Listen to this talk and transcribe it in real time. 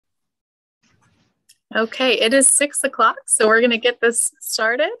Okay, it is 6 o'clock, so we're going to get this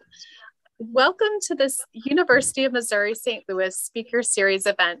started. Welcome to this University of Missouri St. Louis Speaker Series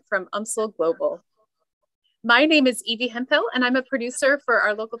event from UMSL Global. My name is Evie Hemphill, and I'm a producer for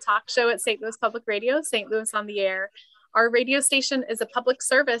our local talk show at St. Louis Public Radio, St. Louis on the Air. Our radio station is a public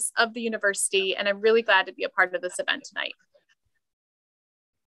service of the university, and I'm really glad to be a part of this event tonight.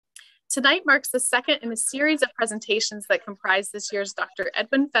 Tonight marks the second in a series of presentations that comprise this year's Dr.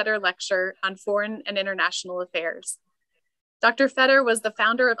 Edwin Fedder Lecture on Foreign and International Affairs. Dr. Fedder was the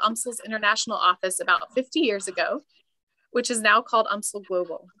founder of UMSL's International Office about 50 years ago, which is now called UMSL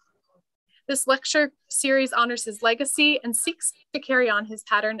Global. This lecture series honors his legacy and seeks to carry on his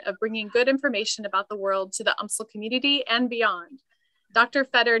pattern of bringing good information about the world to the UMSL community and beyond. Dr.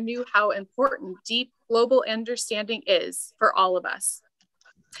 Fedder knew how important deep global understanding is for all of us.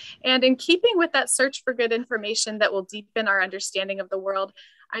 And in keeping with that search for good information that will deepen our understanding of the world,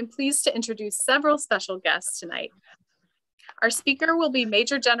 I'm pleased to introduce several special guests tonight. Our speaker will be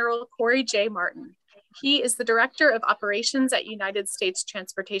Major General Corey J. Martin. He is the Director of Operations at United States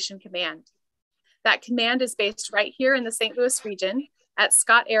Transportation Command. That command is based right here in the St. Louis region at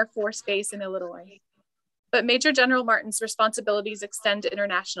Scott Air Force Base in Illinois. But Major General Martin's responsibilities extend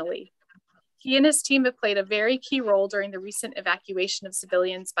internationally. He and his team have played a very key role during the recent evacuation of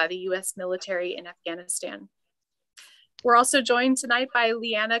civilians by the US military in Afghanistan. We're also joined tonight by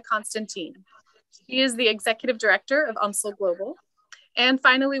Liane Constantine. She is the Executive Director of UMSL Global. And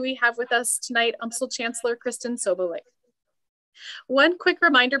finally, we have with us tonight UMSL Chancellor Kristin Sobolik. One quick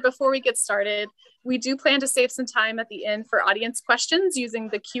reminder before we get started, we do plan to save some time at the end for audience questions using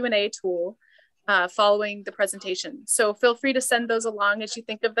the Q&A tool following the presentation. So feel free to send those along as you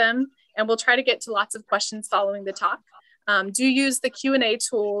think of them, and we'll try to get to lots of questions following the talk. Do use the Q&A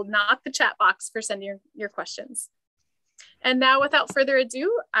tool, not the chat box, for sending your questions. And now, without further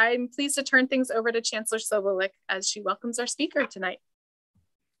ado, I'm pleased to turn things over to Chancellor Sobolik as she welcomes our speaker tonight.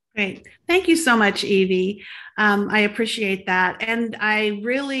 Great. Thank you so much, Evie. I appreciate that. And I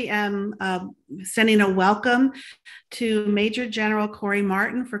really am sending a welcome to Major General Corey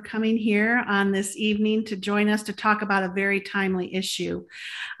Martin for coming here on this evening to join us to talk about a very timely issue.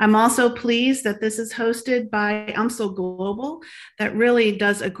 I'm also pleased that this is hosted by UMSL Global, that really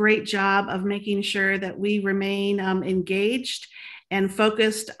does a great job of making sure that we remain engaged and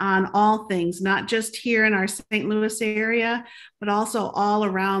focused on all things, not just here in our St. Louis area, but also all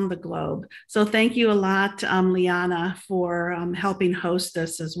around the globe. So thank you a lot, Liana, for helping host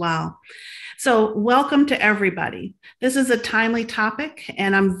this as well. So welcome to everybody. This is a timely topic,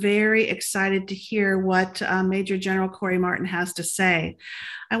 and I'm very excited to hear what Major General Corey Martin has to say.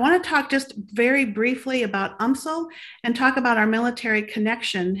 I want to talk just very briefly about UMSL and talk about our military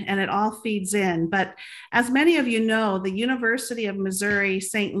connection, and it all feeds in. But as many of you know, the University of Missouri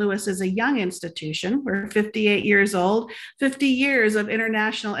St. Louis is a young institution. We're 58 years old, 50 years of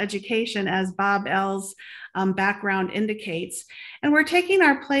international education, as Bob L's background indicates. And we're taking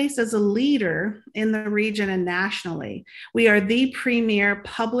our place as a leader in the region and nationally. We are the premier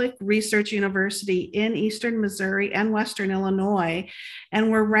public research university in Eastern Missouri and Western Illinois, and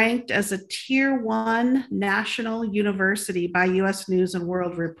we're ranked as a Tier 1 national university by US News and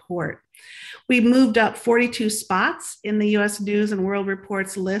World Report. We moved up 42 spots in the US News and World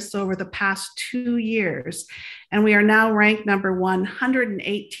Report's lists over the past 2 years, and we are now ranked number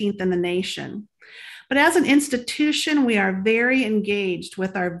 118th in the nation. But as an institution, we are very engaged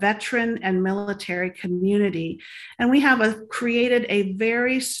with our veteran and military community, and we have created a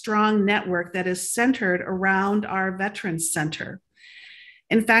very strong network that is centered around our Veterans Center.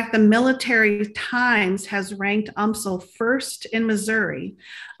 In fact, the Military Times has ranked UMSL first in Missouri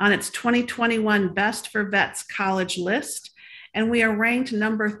on its 2021 Best for Vets College list, and we are ranked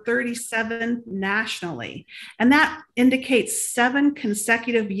number 37 nationally. And that indicates 7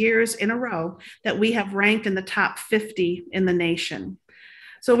 consecutive years in a row that we have ranked in the top 50 in the nation.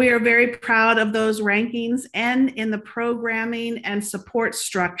 So we are very proud of those rankings and in the programming and support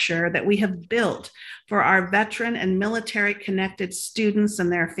structure that we have built for our veteran and military connected students and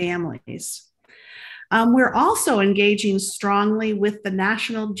their families. We're also engaging strongly with the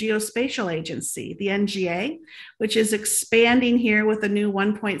National Geospatial Agency, the NGA, which is expanding here with a new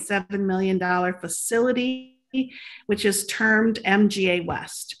 $1.7 million facility, which is termed MGA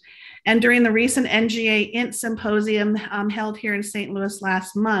West. And during the recent NGA INT symposium held here in St. Louis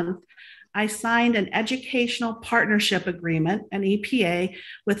last month, I signed an educational partnership agreement, an EPA,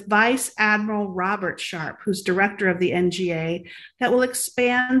 with Vice Admiral Robert Sharp, who's director of the NGA, that will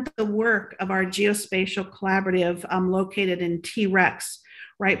expand the work of our geospatial collaborative located in T-Rex,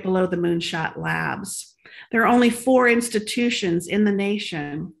 right below the Moonshot Labs. There are only 4 institutions in the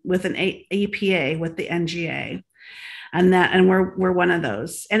nation with an EPA, with the NGA, and we're one of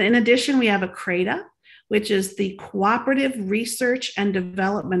those. And in addition, we have a CRADA, which is the Cooperative Research and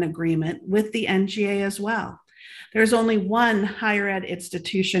Development Agreement with the NGA as well. There's only one higher ed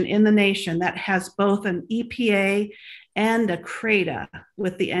institution in the nation that has both an EPA and a CRADA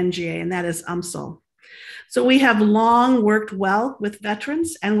with the NGA, and that is UMSL. So we have long worked well with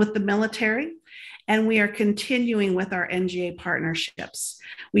veterans and with the military, and we are continuing with our NGA partnerships.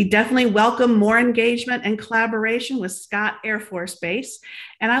 We definitely welcome more engagement and collaboration with Scott Air Force Base,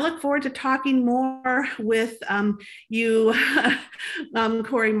 and I look forward to talking more with you,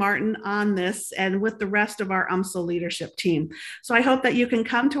 Corey Martin, on this and with the rest of our UMSL leadership team. So I hope that you can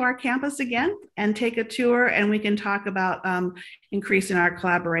come to our campus again and take a tour, and we can talk about increasing our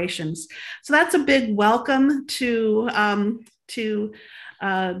collaborations. So that's a big welcome to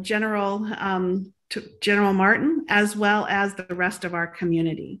General Martin, as well as the rest of our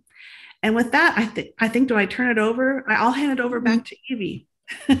community. And with that, I think, do I turn it over? I'll hand it over back to Evie.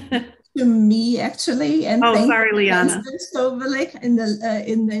 To me, actually. And sorry, Liane. Chancellor Sobolik, in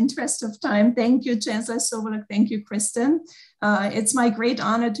the interest of time. Thank you, Chancellor Sobolik. Thank you, Kristin. It's my great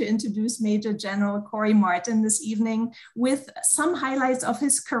honor to introduce Major General Corey Martin this evening with some highlights of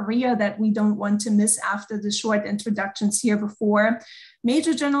his career that we don't want to miss after the short introductions here before.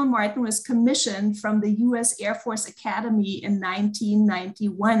 Major General Martin was commissioned from the U.S. Air Force Academy in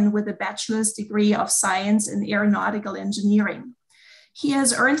 1991 with a bachelor's degree of science in aeronautical engineering. He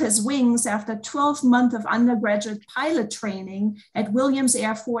has earned his wings after 12 months of undergraduate pilot training at Williams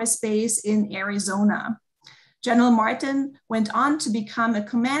Air Force Base in Arizona. General Martin went on to become a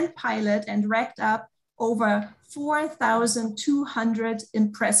command pilot and racked up over 4,200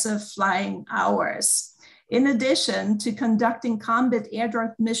 impressive flying hours. In addition to conducting combat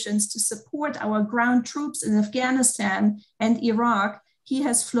airdrop missions to support our ground troops in Afghanistan and Iraq, he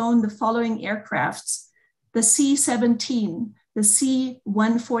has flown the following aircrafts: the C-17, the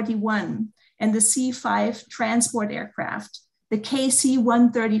C-141, and the C-5 transport aircraft, the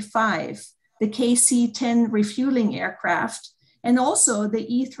KC-135, the KC-10 refueling aircraft, and also the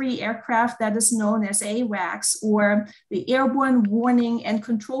E-3 aircraft that is known as AWACS, or the Airborne Warning and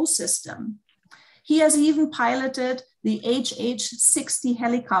Control System. He has even piloted the HH-60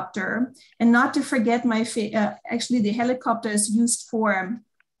 helicopter, and not to forget actually the helicopter is used for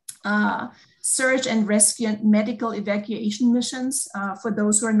search and rescue and medical evacuation missions, for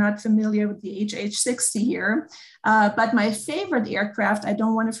those who are not familiar with the HH-60 here. But my favorite aircraft, I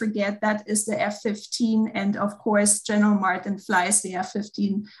don't want to forget, that is the F-15. And of course, General Martin flies the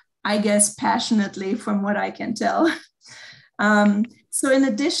F-15, I guess, passionately from what I can tell. So in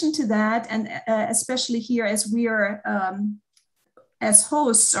addition to that, and especially here as we are as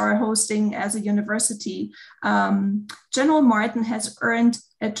hosts or hosting as a university, General Martin has earned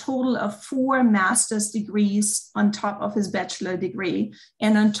a total of 4 master's degrees on top of his bachelor degree,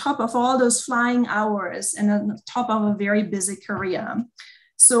 and on top of all those flying hours, and on top of a very busy career.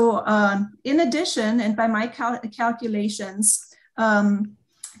 So in addition, and by my calculations,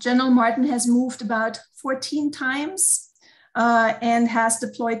 General Martin has moved about 14 times and has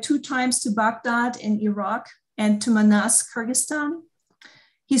deployed 2 times to Baghdad in Iraq and to Manas, Kyrgyzstan.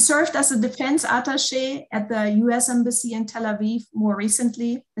 He served as a defense attaché at the US Embassy in Tel Aviv, more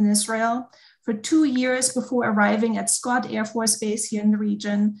recently in Israel, for 2 years before arriving at Scott Air Force Base here in the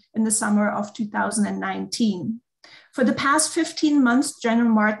region in the summer of 2019. For the past 15 months, General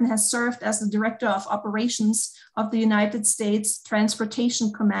Martin has served as the Director of Operations of the United States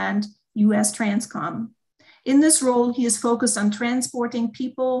Transportation Command, US Transcom. In this role, he is focused on transporting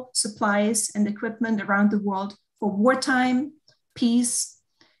people, supplies, and equipment around the world for wartime, peace,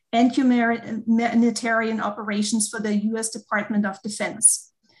 and humanitarian operations for the US Department of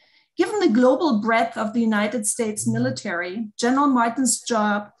Defense. Given the global breadth of the United States military, General Martin's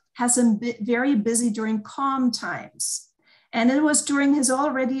job has been very busy during calm times. And it was during his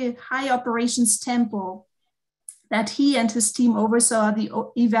already high operations tempo that he and his team oversaw the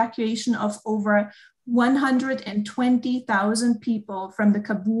evacuation of over 120,000 people from the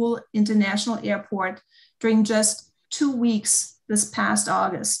Kabul International Airport during just 2 weeks this past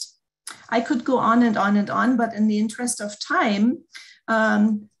August. I could go on and on and on, but in the interest of time,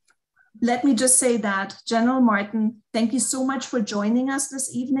 let me just say that General Martin, thank you so much for joining us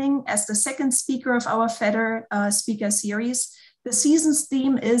this evening as the second speaker of our Fedder speaker series. The season's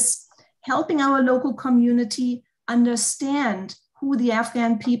theme is helping our local community understand who the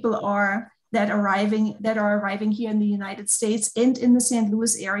Afghan people are that are arriving here in the United States and in the St.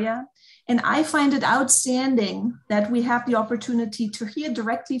 Louis area. And I find it outstanding that we have the opportunity to hear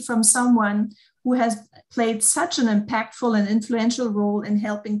directly from someone who has played such an impactful and influential role in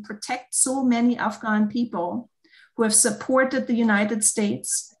helping protect so many Afghan people who have supported the United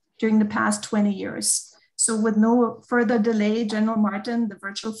States during the past 20 years. So with no further delay, General Martin, the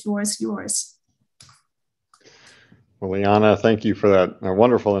virtual floor is yours. Well, Liane, thank you for that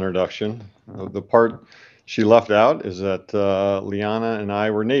wonderful introduction. The part she left out is that Liane and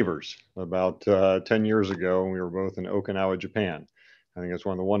I were neighbors about 10 years ago, and we were both in Okinawa, Japan. I think it's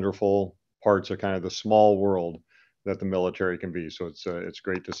one of the wonderful parts of kind of the small world that the military can be. So it's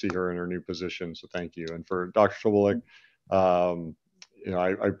great to see her in her new position. So thank you. And for Dr. Sobolik,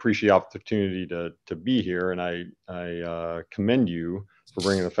 I appreciate the opportunity to be here, and I commend you for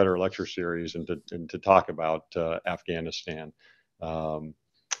bringing the Fedder Lecture Series and to talk about Afghanistan. And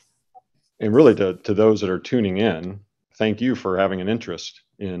really to those that are tuning in, thank you for having an interest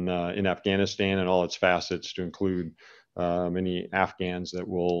in Afghanistan and all its facets, to include many Afghans that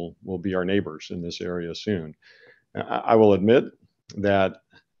will be our neighbors in this area soon. I will admit that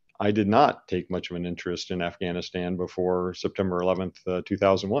I did not take much of an interest in Afghanistan before September 11th,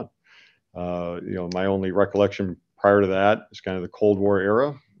 2001. My only recollection prior to that is kind of the Cold War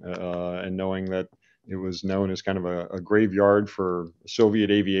era, and knowing that it was known as kind of a graveyard for Soviet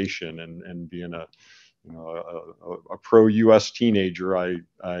aviation, and being a pro-U.S. teenager, I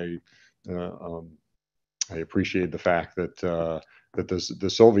appreciated the fact that the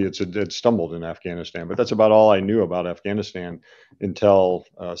Soviets had stumbled in Afghanistan. But that's about all I knew about Afghanistan until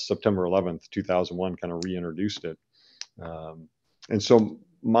September 11th, 2001 kind of reintroduced it. And so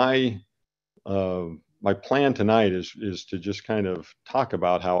my plan tonight is to just kind of talk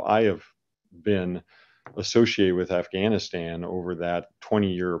about how I have been associated with Afghanistan over that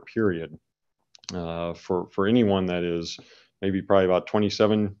 20-year period. For anyone that is maybe probably about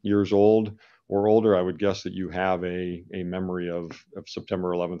 27 years old or older, I would guess that you have a memory of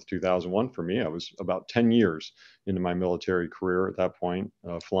September 11th, 2001. For me, I was about 10 years into my military career at that point,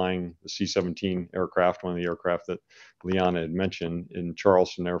 flying the C-17 aircraft, one of the aircraft that Liane had mentioned, in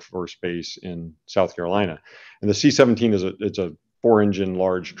Charleston Air Force Base in South Carolina. And the C-17 it's a 4-engine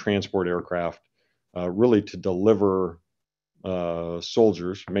large transport aircraft, really to deliver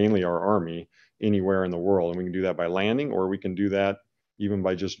soldiers, mainly our Army, anywhere in the world. And we can do that by landing, or we can do that even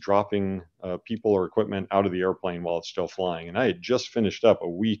by just dropping people or equipment out of the airplane while it's still flying. And I had just finished up a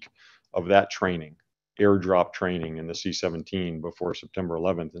week of that training, airdrop training in the C-17 before September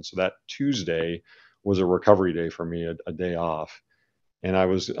 11th. And so that Tuesday was a recovery day for me, a day off. And I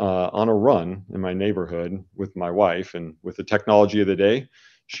was on a run in my neighborhood with my wife, and with the technology of the day,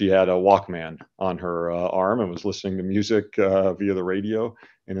 she had a Walkman on her arm and was listening to music via the radio.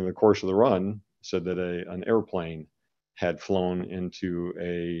 And in the course of the run, said that an airplane had flown into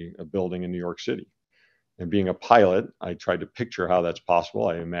a building in New York City. And being a pilot, I tried to picture how that's possible.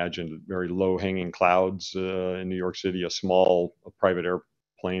 I imagined very low-hanging clouds in New York City, a private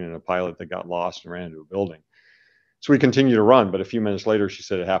airplane and a pilot that got lost and ran into a building. So we continued to run, but a few minutes later, she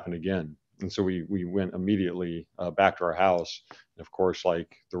said it happened again. And so we went immediately back to our house. And of course,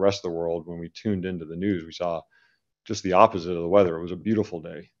 like the rest of the world, when we tuned into the news, we saw just the opposite of the weather. It was a beautiful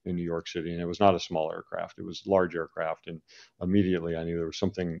day in New York City, and it was not a small aircraft. It was a large aircraft. And immediately I knew there was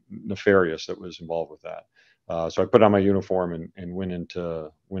something nefarious that was involved with that. So I put on my uniform and went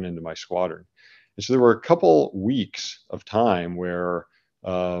into my squadron. And so there were a couple weeks of time where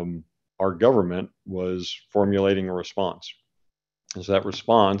our government was formulating a response. And so that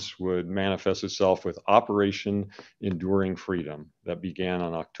response would manifest itself with Operation Enduring Freedom that began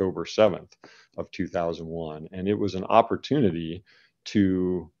on October 7th of 2001. And it was an opportunity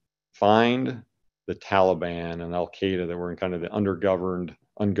to find the Taliban and Al-Qaeda that were in kind of the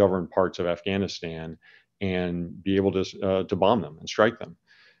ungoverned parts of Afghanistan, and be able to bomb them and strike them.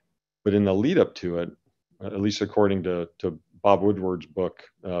 But in the lead up to it, at least according to Bob Woodward's book,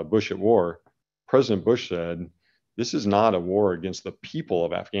 Bush at War, President Bush said, this is not a war against the people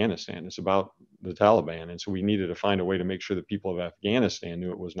of Afghanistan. It's about the Taliban. And so we needed to find a way to make sure the people of Afghanistan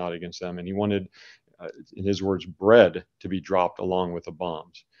knew it was not against them. And he wanted, in his words, bread to be dropped along with the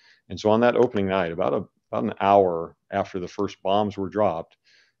bombs. And so on that opening night, about an hour after the first bombs were dropped,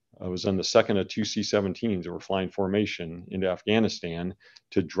 I was on the second of two C-17s that were flying formation into Afghanistan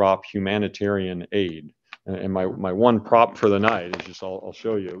to drop humanitarian aid. And my one prop for the night is just, I'll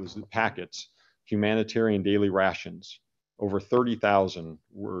show you, it was the packets. Humanitarian daily rations. Over 30,000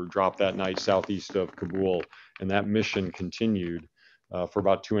 were dropped that night southeast of Kabul, and that mission continued for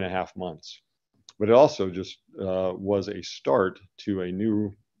about 2.5 months. But it also just was a start to a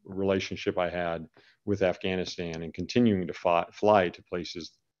new relationship I had with Afghanistan, and continuing to fly to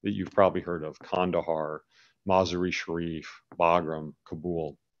places that you've probably heard of: Kandahar, Mazar-e Sharif, Bagram,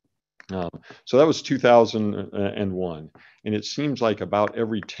 Kabul. So that was 2001, and it seems like about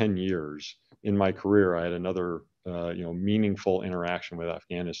every 10 years in my career, I had another meaningful interaction with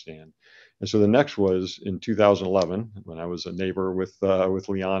Afghanistan. And so the next was in 2011, when I was a neighbor with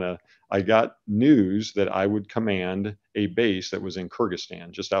Liane. I got news that I would command a base that was in Kyrgyzstan,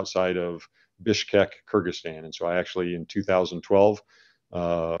 just outside of Bishkek, Kyrgyzstan. And so I actually, in 2012,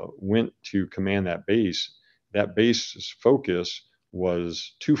 went to command that base. That base's focus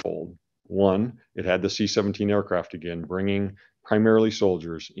was twofold. One, it had the C-17 aircraft again, bringing primarily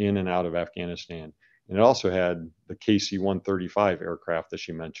soldiers in and out of Afghanistan. And it also had the KC-135 aircraft that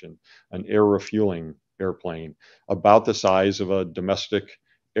she mentioned, an air refueling airplane about the size of a domestic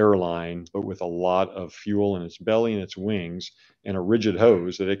airline, but with a lot of fuel in its belly and its wings, and a rigid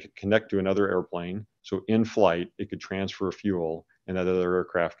hose that it could connect to another airplane. So in flight, it could transfer fuel, and that other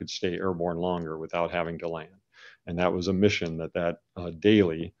aircraft could stay airborne longer without having to land. And that was a mission that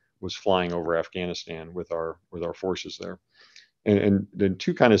daily was flying over Afghanistan with our forces there. And then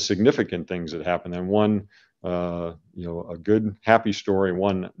two kind of significant things that happened. And one, a good, happy story,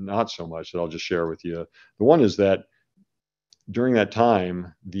 one not so much, that I'll just share with you. The one is that during that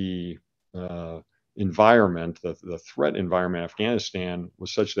time, the environment, the threat environment in Afghanistan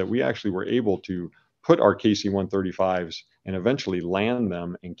was such that we actually were able to put our KC-135s and eventually land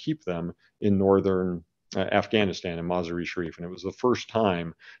them and keep them in northern Afghanistan in Mazar-e Sharif. And it was the first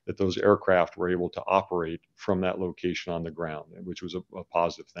time that those aircraft were able to operate from that location on the ground, which was a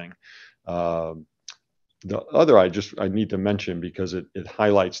positive thing. The other I need to mention, because it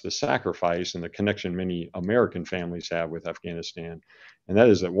highlights the sacrifice and the connection many American families have with Afghanistan, and that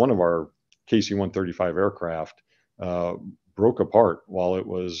is that one of our KC-135 aircraft broke apart while it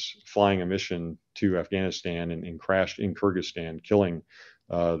was flying a mission to Afghanistan and crashed in Kyrgyzstan, killing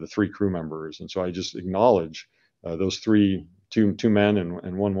the three crew members. And so I just acknowledge those two men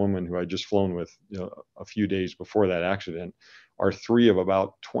and one woman who I just flown with a few days before that accident are three of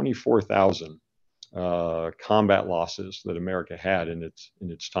about 24,000 combat losses that America had in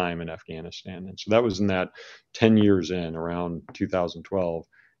its time in Afghanistan. And so that was in that 10 years in, around 2012.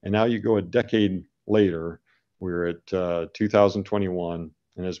 And now you go a decade later, we're at 2021,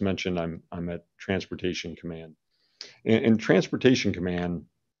 and as mentioned, I'm at Transportation Command. And Transportation Command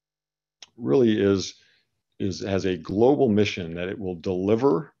really has a global mission that it will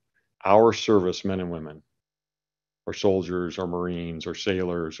deliver our servicemen and women, our soldiers, our Marines, our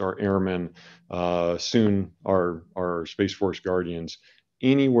sailors, our airmen, soon our Space Force Guardians,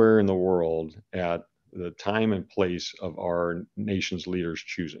 anywhere in the world at the time and place of our nation's leaders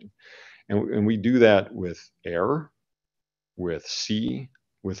choosing. And we do that with air, with sea,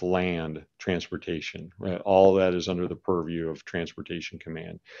 with land transportation, right? All that is under the purview of Transportation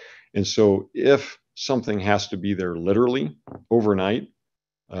Command. And so if something has to be there literally overnight,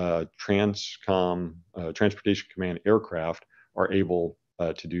 Transportation Command aircraft are able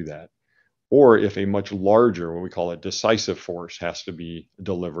to do that. Or if a much larger, what we call a decisive force, has to be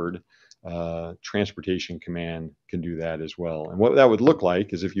delivered, Transportation Command can do that as well. And what that would look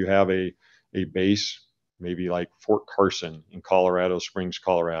like is if you have a base, maybe like Fort Carson in Colorado Springs,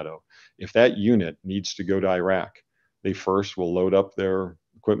 Colorado. If that unit needs to go to Iraq, they first will load up their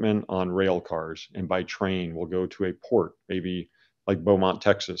equipment on rail cars, and by train will go to a port, maybe like Beaumont,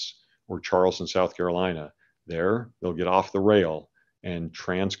 Texas, or Charleston, South Carolina. There, they'll get off the rail, and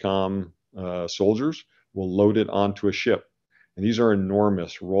Transcom soldiers will load it onto a ship. And these are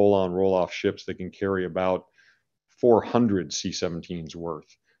enormous roll-on, roll-off ships that can carry about 400 C-17s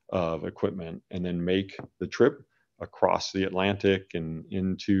worth of equipment, and then make the trip across the Atlantic and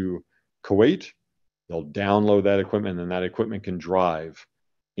into Kuwait. They'll download that equipment, and then that equipment can drive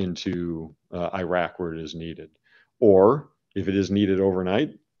into Iraq where it is needed. Or if it is needed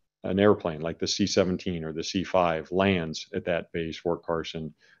overnight, an airplane like the C-17 or the C-5 lands at that base, Fort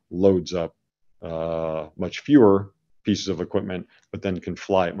Carson, loads up much fewer pieces of equipment, but then can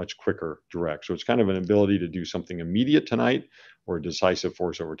fly it much quicker direct. So it's kind of an ability to do something immediate tonight or a decisive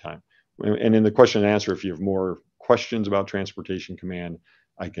force over time. And in the question and answer, if you have more questions about Transportation Command,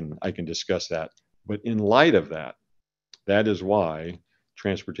 I can discuss that. But in light of that, that is why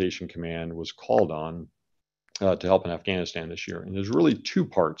Transportation Command was called on to help in Afghanistan this year. And there's really two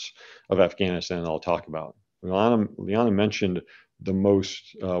parts of Afghanistan that I'll talk about. Liane mentioned the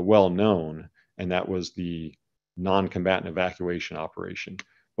most well-known, and that was the non-combatant evacuation operation.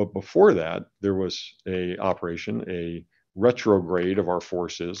 But before that, there was a retrograde of our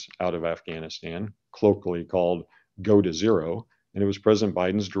forces out of Afghanistan, colloquially called Go to Zero. And it was President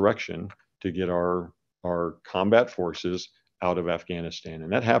Biden's direction to get our combat forces out of Afghanistan.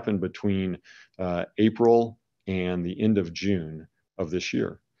 And that happened between April and the end of June of this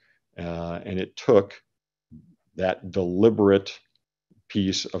year. And it took that deliberate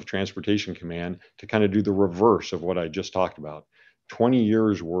piece of Transportation Command to kind of do the reverse of what I just talked about. 20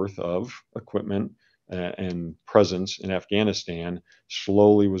 years worth of equipment and presence in Afghanistan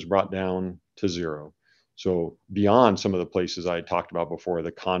slowly was brought down to zero. So beyond some of the places I had talked about before,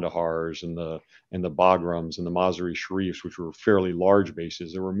 the Kandahars and the Bagrams and the Mazar-e Sharifs, which were fairly large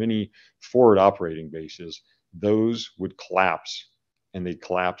bases, there were many forward operating bases. Those would collapse, and they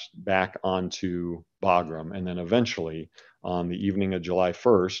collapsed back onto Bagram. And then eventually, on the evening of July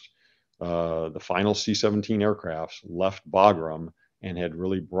 1st, the final C-17 aircrafts left Bagram and had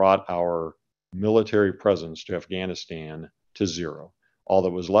really brought our military presence to Afghanistan to zero. All that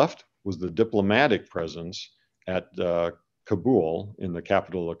was left was the diplomatic presence at Kabul, in the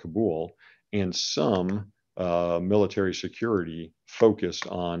capital of Kabul, and some military security focused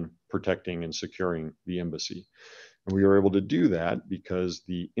on protecting and securing the embassy. And we were able to do that because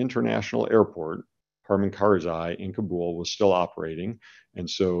the international airport, Harman Karzai in Kabul, was still operating. And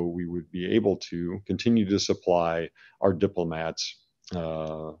so we would be able to continue to supply our diplomats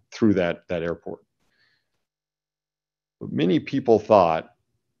through that airport. But many people thought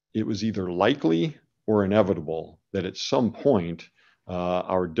it was either likely or inevitable that at some point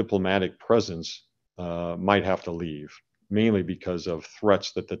our diplomatic presence might have to leave, mainly because of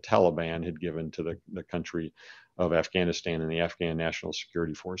threats that the Taliban had given to the country of Afghanistan and the Afghan National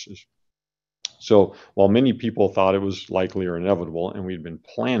Security Forces. So while many people thought it was likely or inevitable, and we'd been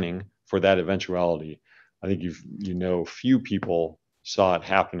planning for that eventuality, I think few people saw it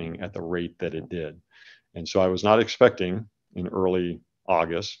happening at the rate that it did. And so I was not expecting in early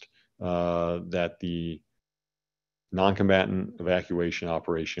August that the non-combatant evacuation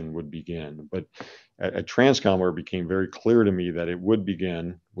operation would begin. But at Transcom, where it became very clear to me that it would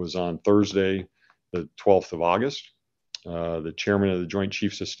begin was on Thursday, the 12th of August. The chairman of the Joint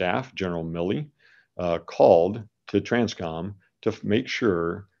Chiefs of Staff, General Milley, called to Transcom to make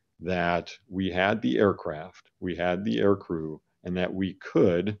sure that we had the aircraft, we had the aircrew, and that we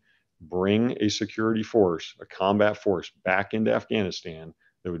could bring a security force, a combat force, back into Afghanistan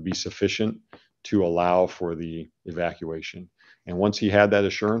that would be sufficient to allow for the evacuation. And once he had that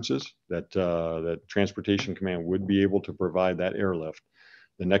assurances that Transportation Command would be able to provide that airlift,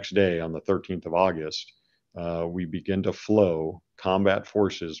 the next day on the 13th of August, we begin to flow combat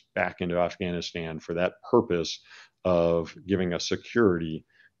forces back into Afghanistan for that purpose of giving us security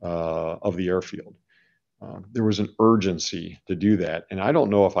of the airfield. There was an urgency to do that. And I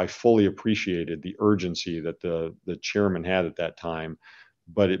don't know if I fully appreciated the urgency that the chairman had at that time,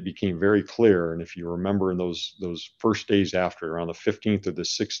 but it became very clear. And if you remember in those first days after, around the 15th or the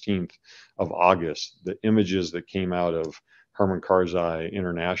 16th of August, the images that came out of Harman Karzai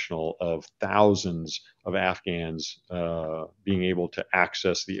International of thousands of Afghans being able to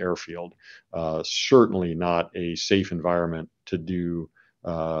access the airfield, certainly not a safe environment to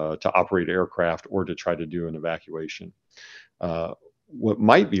operate aircraft or to try to do an evacuation. What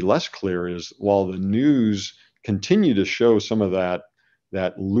might be less clear is while the news continued to show some of that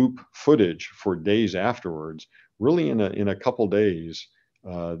loop footage for days afterwards, really in a couple days,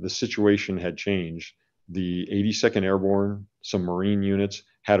 the situation had changed. The 82nd Airborne, some Marine units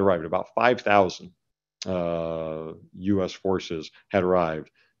had arrived. About 5,000 U.S. forces had arrived.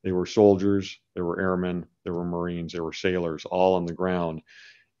 They were soldiers, there were airmen, there were Marines, there were sailors, all on the ground,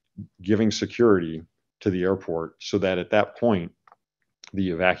 giving security to the airport so that at that point, the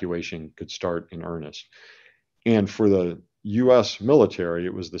evacuation could start in earnest. And for the U.S. military,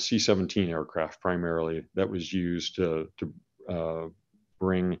 it was the C-17 aircraft primarily that was used to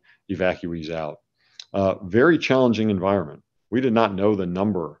bring evacuees out. Very challenging environment. We did not know the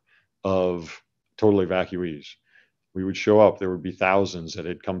number of total evacuees. We would show up, there would be thousands that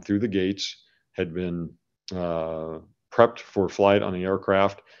had come through the gates, had been prepped for flight on the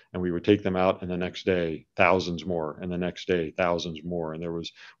aircraft, and we would take them out, and the next day, thousands more, and the next day, thousands more. And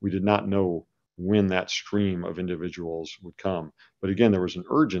we did not know when that stream of individuals would come. But again, there was an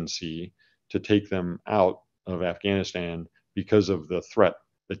urgency to take them out of Afghanistan because of the threat.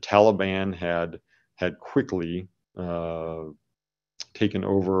 The Taliban had quickly taken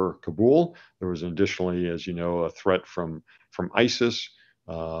over Kabul. There was additionally, as you know, a threat from ISIS.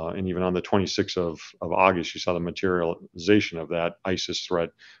 And even on the 26th of August, you saw the materialization of that ISIS threat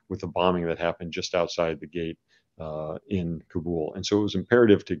with the bombing that happened just outside the gate in Kabul. And so it was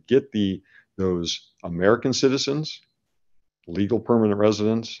imperative to get those American citizens, legal permanent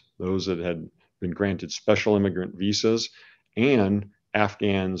residents, those that had been granted special immigrant visas, and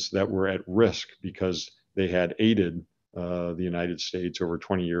Afghans that were at risk because they had aided the United States over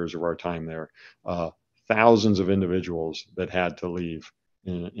 20 years of our time there. Thousands of individuals that had to leave.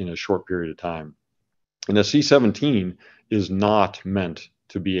 in a short period of time. And a C-17 is not meant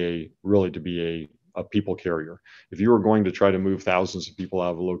to be a people carrier. If you were going to try to move thousands of people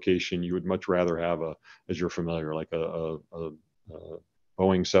out of a location, you would much rather have as you're familiar, like a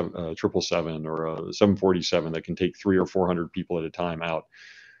Boeing 777 or a 747 that can take 300 or 400 people at a time out.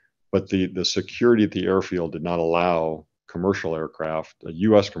 But the security at the airfield did not allow commercial aircraft, a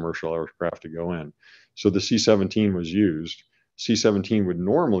U.S. commercial aircraft, to go in. So the C-17 was used. C-17 would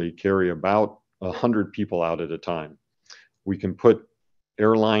normally carry about 100 people out at a time. We can put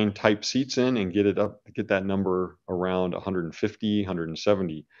airline type seats in and get that number around 150,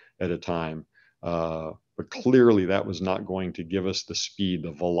 170 at a time. But clearly that was not going to give us the speed,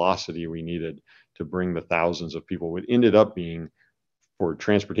 the velocity we needed to bring the thousands of people. It ended up being, for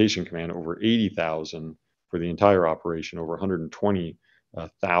Transportation Command, over 80,000 for the entire operation, over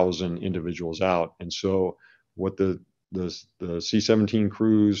 120,000 individuals out. And so what the C-17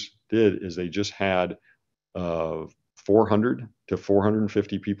 crews did is they just had 400 to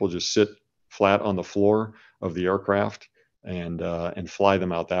 450 people just sit flat on the floor of the aircraft and fly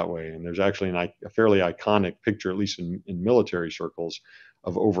them out that way. And there's actually a fairly iconic picture, at least in military circles,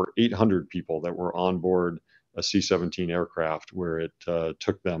 of over 800 people that were on board a C-17 aircraft where it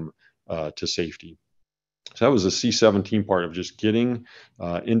took them to safety. So that was the C-17 part of just getting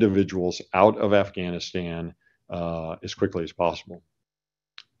individuals out of Afghanistan as quickly as possible.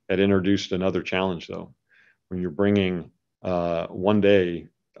 That introduced another challenge, though. When you're bringing one day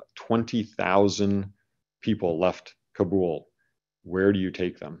 20,000 people left Kabul, where do you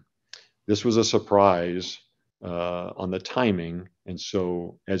take them? This was a surprise on the timing. And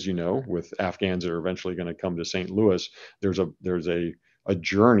so, as you know, with Afghans that are eventually going to come to St. Louis, there's a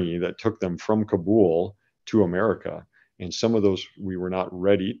journey that took them from Kabul to America. And some of those, we were not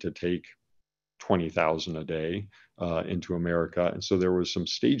ready to take 20,000 a day into America. And so there was some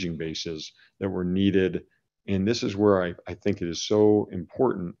staging bases that were needed. And this is where I think it is so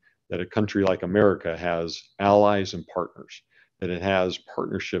important that a country like America has allies and partners, that it has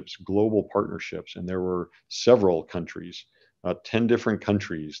partnerships, global partnerships. And there were several countries, 10 different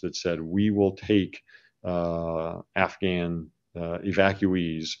countries that said, we will take Afghan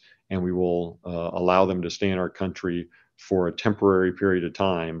evacuees and we will allow them to stay in our country for a temporary period of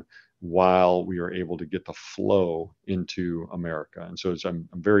time while we are able to get the flow into America. And so I'm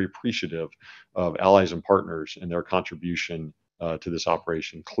very appreciative of allies and partners and their contribution to this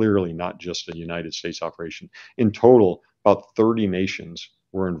operation. Clearly not just a United States operation. In total, about 30 nations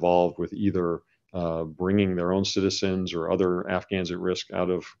were involved with either bringing their own citizens or other Afghans at risk out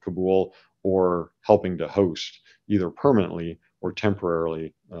of Kabul, or helping to host either permanently or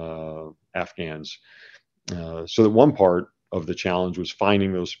temporarily Afghans. So that one part of the challenge was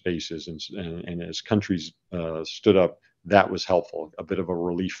finding those spaces, and as countries stood up, that was helpful, a bit of a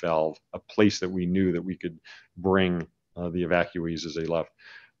relief valve, a place that we knew that we could bring the evacuees as they left.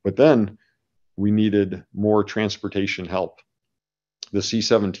 But then we needed more transportation help. The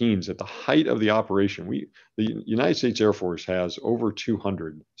C-17s, at the height of the operation, the United States Air Force has over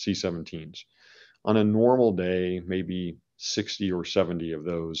 200 C-17s. On a normal day, maybe 60 or 70 of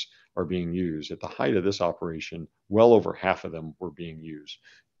those are being used. At the height of this operation, well over half of them were being used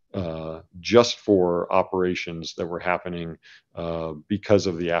just for operations that were happening because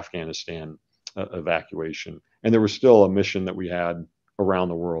of the Afghanistan evacuation. And there was still a mission that we had around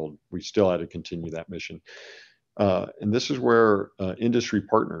the world. We still had to continue that mission. And this is where industry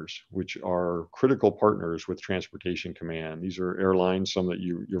partners, which are critical partners with Transportation Command, these are airlines, some that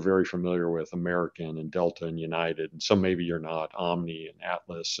you're very familiar with, American and Delta and United, and some maybe you're not, Omni and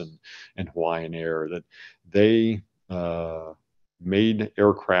Atlas and Hawaiian Air, that they made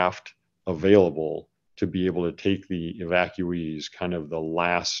aircraft available to be able to take the evacuees kind of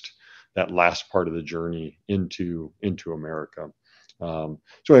that last part of the journey into America. So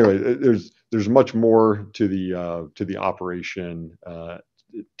anyway, there's much more to the operation.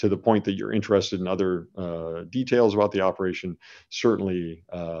 To the point that you're interested in other details about the operation, certainly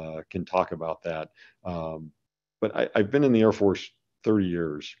can talk about that. But I've been in the Air Force 30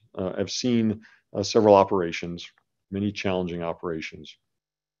 years. I've seen several operations, many challenging operations.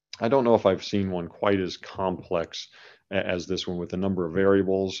 I don't know if I've seen one quite as complex as this one, with the number of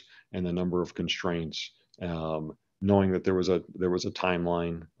variables and the number of constraints. Knowing that there was a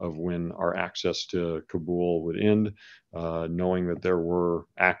timeline of when our access to Kabul would end, knowing that there were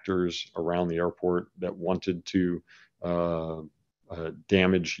actors around the airport that wanted to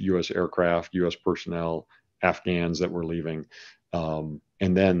damage U.S. aircraft, U.S. personnel, Afghans that were leaving, and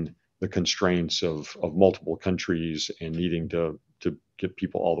then the constraints of multiple countries and needing to get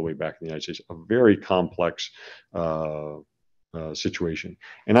people all the way back to the United States. A very complex situation.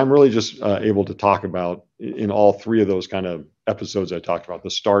 And I'm really just able to talk about in all three of those kind of episodes I talked about, the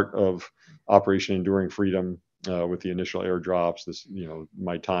start of Operation Enduring Freedom with the initial airdrops, this,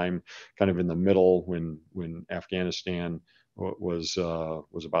 my time kind of in the middle when Afghanistan was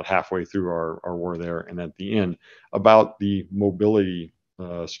about halfway through our war there, and at the end about the mobility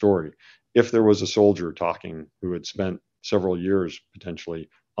story. If there was a soldier talking who had spent several years potentially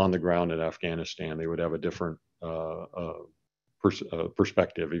on the ground in Afghanistan, they would have a different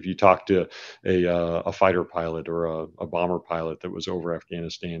perspective. If you talk to a fighter pilot or a bomber pilot that was over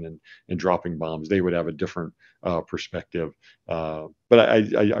Afghanistan and dropping bombs, they would have a different perspective. But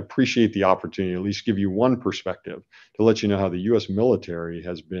I appreciate the opportunity to at least give you one perspective to let you know how the U.S. military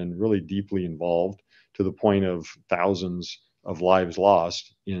has been really deeply involved to the point of thousands of lives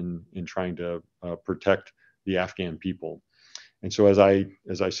lost in trying to protect the Afghan people. And so as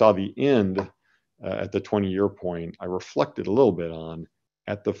I saw the end at the 20-year point, I reflected a little bit on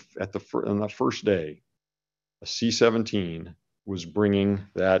on the first day, a C-17 was bringing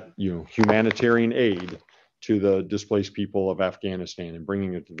that humanitarian aid to the displaced people of Afghanistan and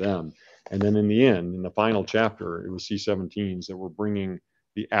bringing it to them. And then in the end, in the final chapter, it was C-17s that were bringing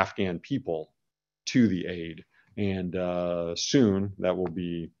the Afghan people to the aid. And soon that will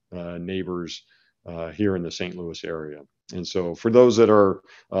be neighbors here in the St. Louis area. And so for those that are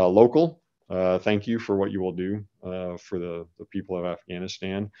local, thank you for what you will do for the people of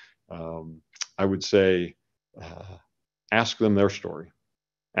Afghanistan. I would say ask them their story.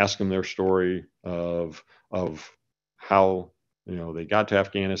 Ask them their story of how they got to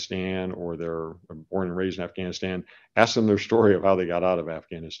Afghanistan, or they're born and raised in Afghanistan. Ask them their story of how they got out of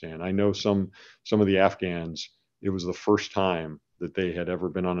Afghanistan. I know some of the Afghans, it was the first time that they had ever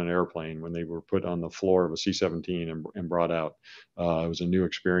been on an airplane when they were put on the floor of a C-17 and brought out. It was a new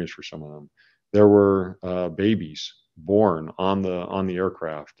experience for some of them. There were babies born on the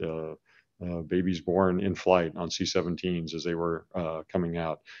aircraft, babies born in flight on C-17s as they were coming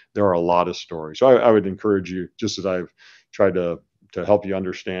out. There are a lot of stories. So I would encourage you, just as I've tried to help you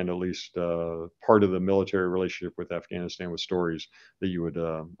understand at least part of the military relationship with Afghanistan with stories, that you would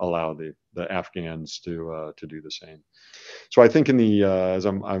allow the Afghans to do the same. So I think in the as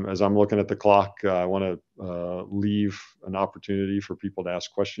I'm looking at the clock, I want to leave an opportunity for people to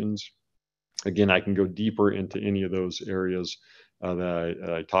ask questions. Again, I can go deeper into any of those areas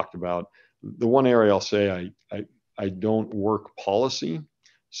that I talked about. The one area I'll say I don't work policy.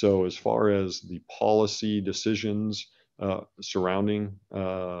 So as far as the policy decisions surrounding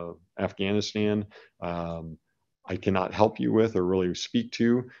Afghanistan, I cannot help you with or really speak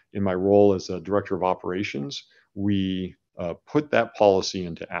to. In my role as a director of operations, we put that policy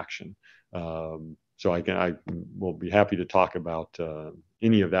into action. So I will be happy to talk about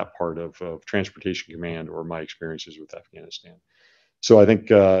any of that part of Transportation Command or my experiences with Afghanistan. So I think,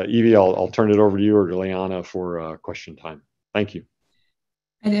 Evie, I'll turn it over to you or to Liane for question time. Thank you.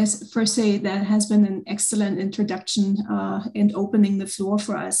 And as first say, that has been an excellent introduction and opening the floor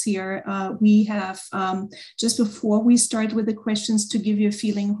for us here. We have, just before we start with the questions, to give you a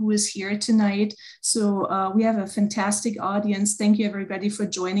feeling who is here tonight. So we have a fantastic audience. Thank you everybody for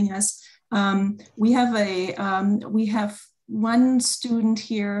joining us. We have one student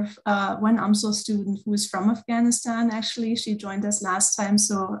here, one UMSL student who is from Afghanistan. Actually, she joined us last time.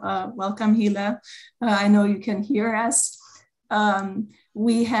 So welcome, Hila. I know you can hear us.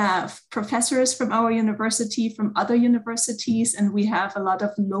 We have professors from our university, from other universities, and we have a lot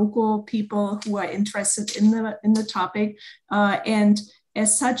of local people who are interested in the topic. And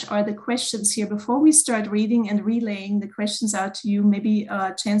as such are the questions here. Before we start reading and relaying the questions out to you, maybe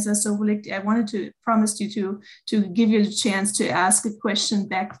Chancellor Sobolik, I wanted to promise you to give you the chance to ask a question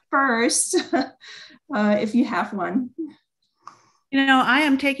back first, if you have one. I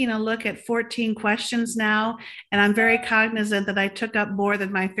am taking a look at 14 questions now, and I'm very cognizant that I took up more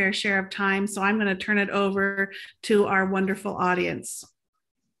than my fair share of time. So I'm going to turn it over to our wonderful audience.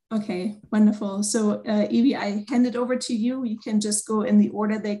 Okay, wonderful. So Evie, I hand it over to you. You can just go in the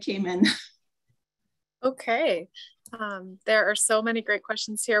order they came in. Okay, there are so many great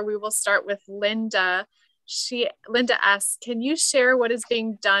questions here. We will start with Linda. Linda asks, can you share what is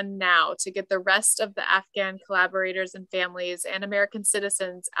being done now to get the rest of the Afghan collaborators and families and American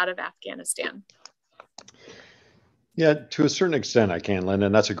citizens out of Afghanistan? Yeah, to a certain extent I can, Linda,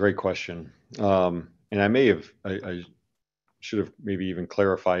 and that's a great question. And I should have maybe even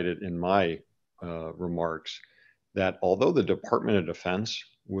clarified it in my remarks, that although the Department of Defense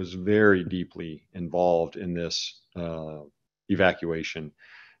was very deeply involved in this evacuation,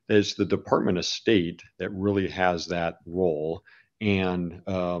 it's the Department of State that really has that role. And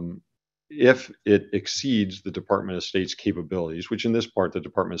if it exceeds the Department of State's capabilities, which in this part, the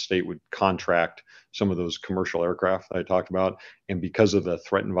Department of State would contract some of those commercial aircraft that I talked about. And because of the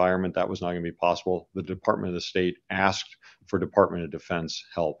threat environment, that was not going to be possible. The Department of State asked for Department of Defense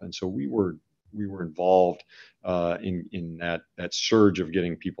help. And so we were involved in that surge of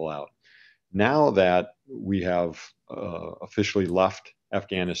getting people out. Now that we have officially left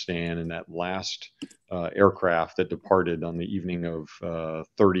Afghanistan, and that last aircraft that departed on the evening of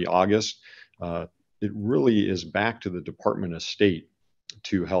 30 August, it really is back to the Department of State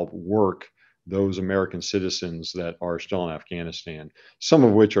to help work those American citizens that are still in Afghanistan, some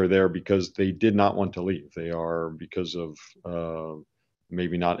of which are there because they did not want to leave. They are because of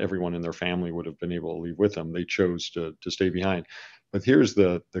maybe not everyone in their family would have been able to leave with them. They chose to stay behind. But here's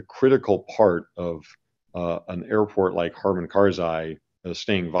the critical part of an airport like Harbin Karzai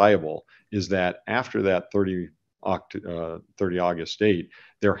staying viable, is that after that 30 August date,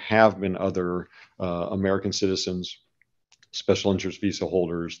 there have been other American citizens, special interest visa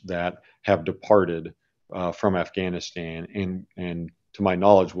holders that have departed from Afghanistan, and to my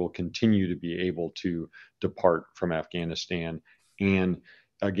knowledge will continue to be able to depart from Afghanistan. And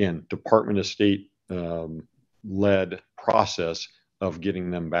again, Department of State led process of getting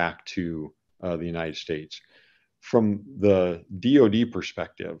them back to the United States. From the DoD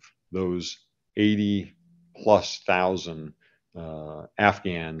perspective, those 80,000+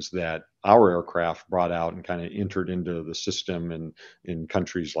 Afghans that our aircraft brought out and kind of entered into the system in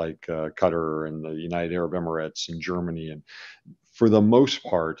countries like Qatar and the United Arab Emirates and Germany, and for the most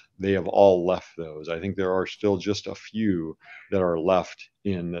part, they have all left those. I think there are still just a few that are left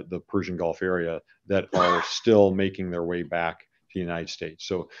in the Persian Gulf area that are still making their way back to the United States.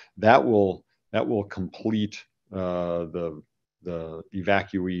 So that will complete the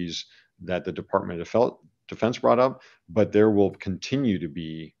evacuees that the Department of Defense brought up, but there will continue to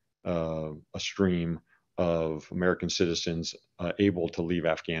be a stream of American citizens able to leave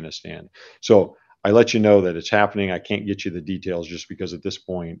Afghanistan. So I let you know that it's happening. I can't get you the details just because at this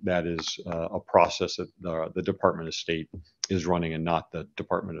point that is a process that the Department of State is running and not the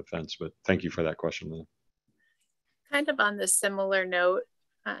Department of Defense. But thank you for that question, Lynn. Kind of on this similar note,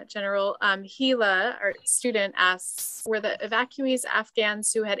 General, Hila, our student, asks, were the evacuees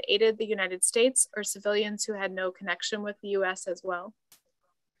Afghans who had aided the United States or civilians who had no connection with the U.S. as well?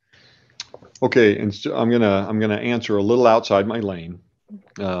 Okay, and so I'm gonna answer a little outside my lane,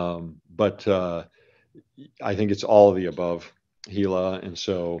 but I think it's all of the above, Hila. And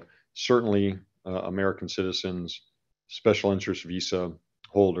so certainly American citizens, special interest visa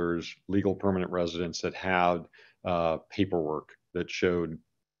holders, legal permanent residents that had paperwork that showed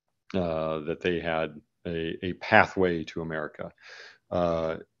that they had a pathway to America.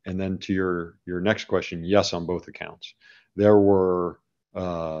 And then to your next question, yes, on both accounts. There were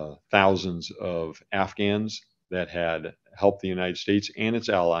thousands of Afghans that had helped the United States and its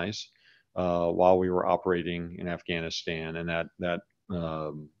allies while we were operating in Afghanistan, and that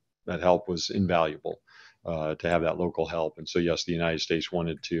help was invaluable to have that local help. And so, yes, the United States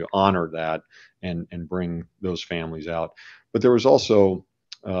wanted to honor that and bring those families out. But there was also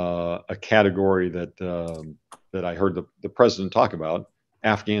a category that I heard the president talk about: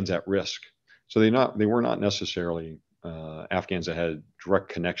 Afghans at risk. So they were not necessarily Afghans that had direct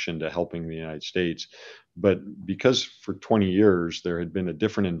connection to helping the United States, but because for 20 years there had been a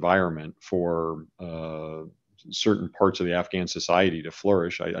different environment for certain parts of the Afghan society to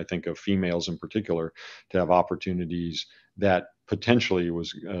flourish. I think of females in particular to have opportunities that potentially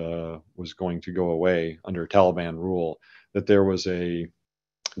was going to go away under Taliban rule, that there was a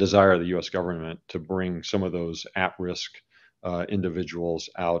desire of the U.S. government to bring some of those at-risk individuals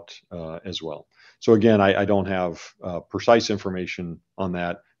out as well. So again, I don't have precise information on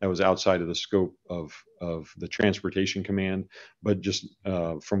that. That was outside of the scope of the Transportation Command, but just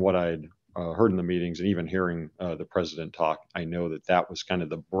from what I'd heard in the meetings and even hearing the president talk, I know that was kind of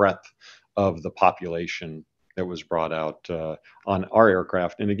the breadth of the population that was brought out on our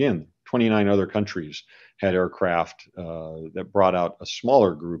aircraft. And again, 29 other countries had aircraft that brought out a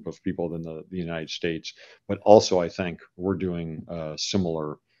smaller group of people than the United States, but also I think we're doing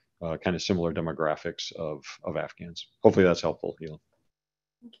similar demographics of Afghans. Hopefully that's helpful, Hila.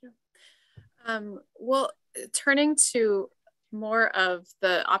 Thank you. Well, turning to more of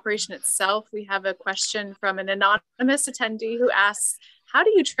the operation itself, we have a question from an anonymous attendee who asks, how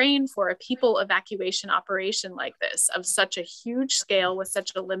do you train for a people evacuation operation like this of such a huge scale with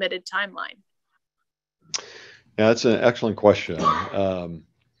such a limited timeline? Yeah, that's an excellent question.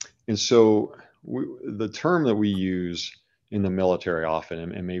 And so the term that we use in the military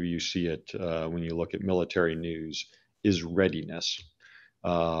often, and maybe you see it when you look at military news, is readiness.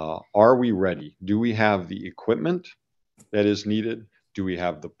 Are we ready? Do we have the equipment that is needed? Do we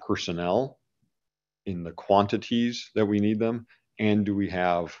have the personnel in the quantities that we need them? And do we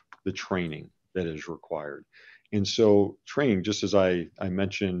have the training that is required? And so training, just as I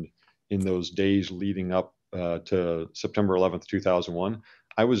mentioned in those days leading up to September 11th, 2001,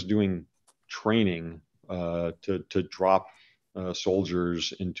 I was doing training to drop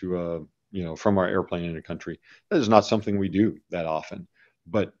soldiers into from our airplane in a country. That is not something we do that often,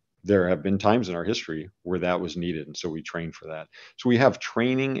 but there have been times in our history where that was needed. And so we train for that. So we have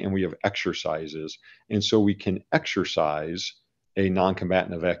training and we have exercises. And so we can exercise a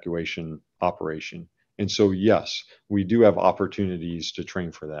non-combatant evacuation operation. And so, yes, we do have opportunities to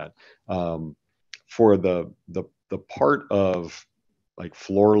train for that. For the part of like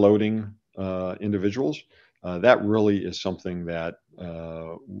floor loading individuals, that really is something that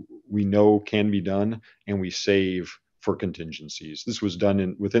we know can be done, and we save for contingencies. This was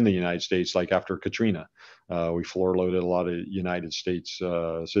done within the United States, like after Katrina. We floor loaded a lot of United States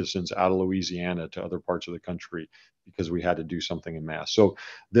citizens out of Louisiana to other parts of the country because we had to do something in mass. So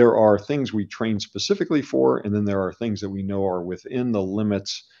there are things we train specifically for, and then there are things that we know are within the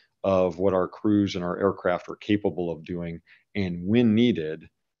limits of what our crews and our aircraft are capable of doing. And when needed,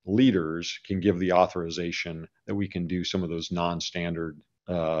 leaders can give the authorization that we can do some of those non-standard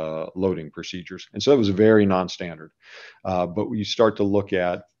loading procedures. And so it was very non-standard. But we start to look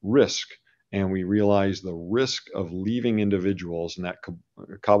at risk, and we realize the risk of leaving individuals in that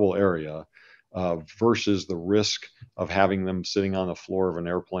Kabul area versus the risk of having them sitting on the floor of an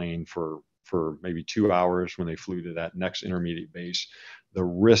airplane for maybe 2 hours when they flew to that next intermediate base. The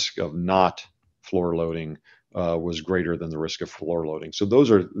risk of not floor loading was greater than the risk of floor loading. So those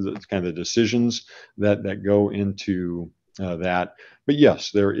are the kind of the decisions that go into that. But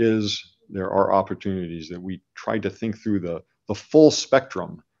yes, there are opportunities that we try to think through the full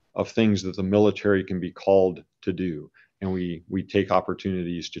spectrum of things that the military can be called to do. And we take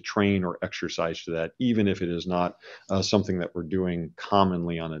opportunities to train or exercise to that, even if it is not something that we're doing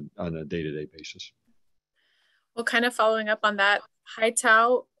commonly on a day-to-day basis. Well, kind of following up on that,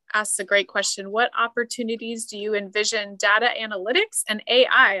 Haitao asks a great question. What opportunities do you envision data analytics and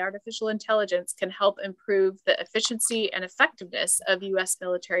AI, artificial intelligence, can help improve the efficiency and effectiveness of U.S.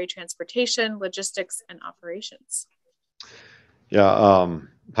 military transportation, logistics, and operations? Yeah,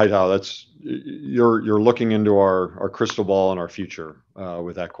 Haitao, you're looking into our crystal ball and our future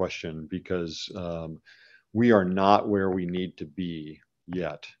with that question, because we are not where we need to be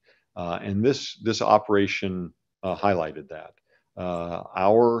yet. And this operation highlighted that.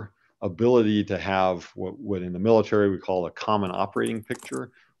 Our ability to have what in the military we call a common operating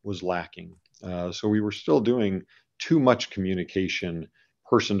picture was lacking. So we were still doing too much communication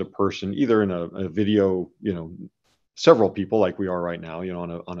person to person, either in a video, several people like we are right now,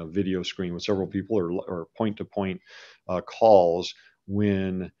 on a video screen with several people, or point to point calls,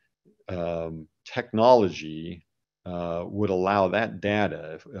 when technology would allow that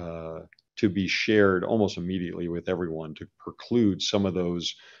data to be shared almost immediately with everyone, to preclude some of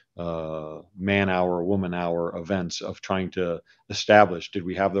those man-hour, woman-hour events of trying to establish, did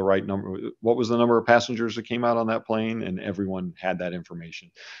we have the right number? What was the number of passengers that came out on that plane? And everyone had that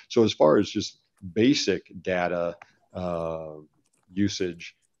information. So as far as just basic data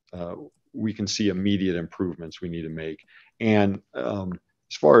usage, we can see immediate improvements we need to make. And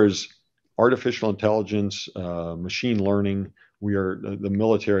as far as artificial intelligence, machine learning, the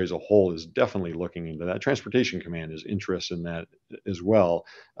military as a whole is definitely looking into that. Transportation Command is interested in that as well,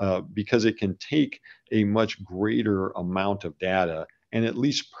 because it can take a much greater amount of data and at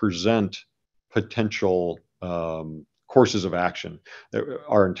least present potential courses of action.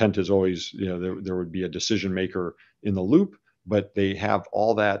 Our intent is always, there would be a decision maker in the loop, but they have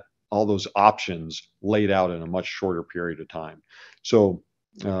all those options laid out in a much shorter period of time. So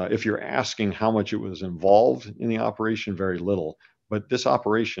if you're asking how much it was involved in the operation, very little. But this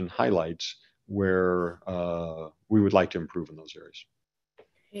operation highlights where we would like to improve in those areas.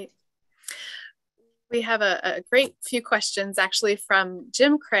 Great. We have a great few questions actually from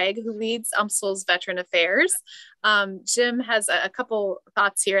Jim Craig, who leads UMSL's Veteran Affairs. Jim has a couple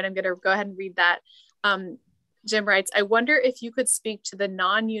thoughts here, and I'm going to go ahead and read that. Jim writes, I wonder if you could speak to the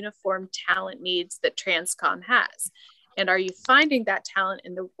non-uniform talent needs that Transcom has. And are you finding that talent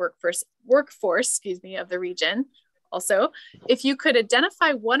in the workforce of the region? Also, if you could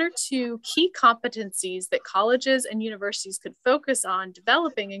identify one or two key competencies that colleges and universities could focus on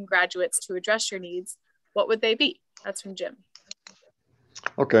developing in graduates to address your needs, what would they be? That's from Jim.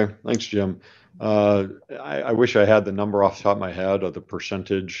 Okay, thanks, Jim. I wish I had the number off the top of my head of the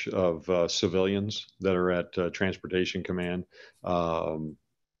percentage of civilians that are at Transportation Command.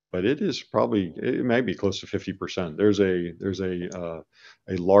 But it is probably, it may be close to 50%. There's a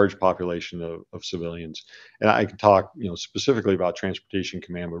large population of civilians, and I can talk, specifically about Transportation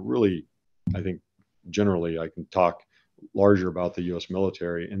Command, but really, I think generally I can talk larger about the U.S.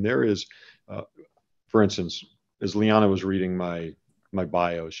 military. And there is, for instance, as Liane was reading my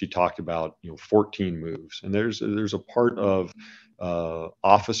bio, she talked about 14 moves, and there's a part of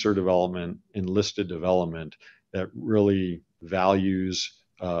officer development, enlisted development that really values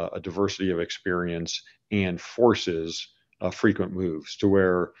a diversity of experience and forces frequent moves, to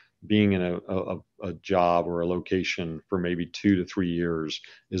where being in a job or a location for maybe 2 to 3 years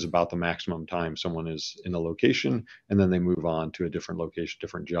is about the maximum time someone is in a location, and then they move on to a different location,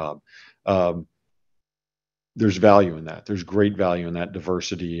 different job. There's value in that. There's great value in that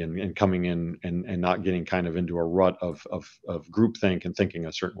diversity and coming in and not getting kind of into a rut of groupthink and thinking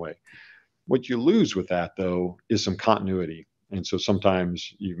a certain way. What you lose with that, though, is some continuity. And so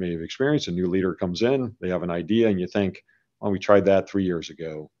sometimes you may have experienced a new leader comes in, they have an idea, and you think, well, we tried that 3 years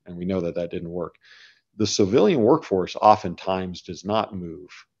ago, and we know that didn't work. The civilian workforce oftentimes does not move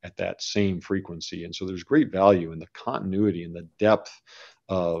at that same frequency. And so there's great value in the continuity and the depth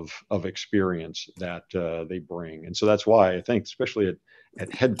of experience that they bring. And so that's why I think, especially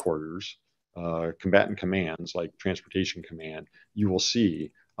at headquarters, combatant commands like Transportation Command, you will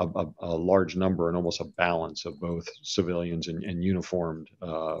see a large number and almost a balance of both civilians and uniformed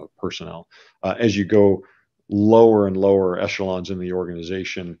personnel. As you go lower and lower echelons in the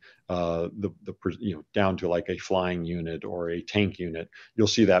organization, down to like a flying unit or a tank unit, you'll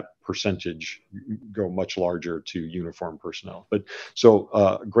see that percentage go much larger to uniformed personnel. But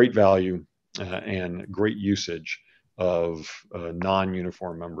so great value and great usage of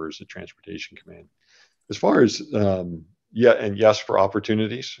non-uniform members of Transportation Command. As far as yes, for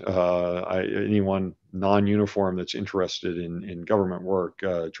opportunities. Anyone non-uniform that's interested in government work,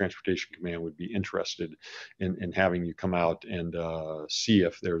 Transportation Command would be interested in having you come out and see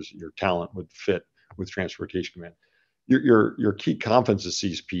if your talent would fit with Transportation Command. Your key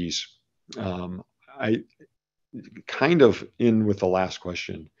competencies piece, I kind of in with the last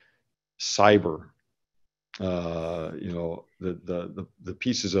question, cyber. The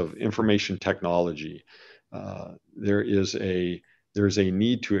pieces of information technology. There is a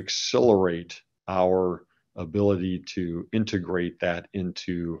need to accelerate our ability to integrate that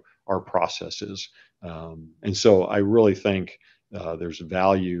into our processes. And so I really think there's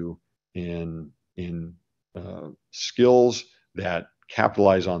value in skills that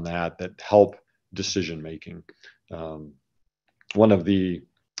capitalize on that help decision making. One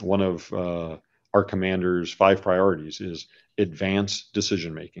of our commander's 5 priorities is advanced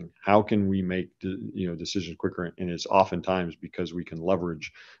decision making. How can we make decisions quicker? And it's oftentimes because we can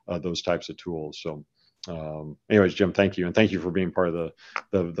leverage those types of tools. So anyways, Jim, thank you. And thank you for being part of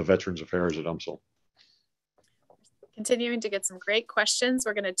the Veterans Affairs at UMSL. Continuing to get some great questions.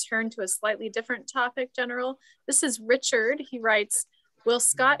 We're going to turn to a slightly different topic, General. This is Richard. He writes, will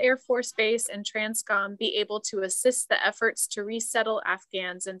Scott Air Force Base and Transcom be able to assist the efforts to resettle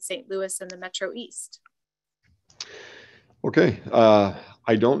Afghans in St. Louis and the Metro East? Okay.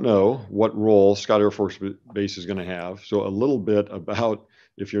 I don't know what role Scott Air Force Base is going to have. So a little bit about,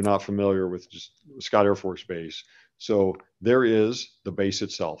 if you're not familiar with just Scott Air Force Base. So there is the base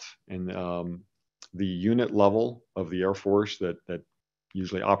itself, and the unit level of the Air Force that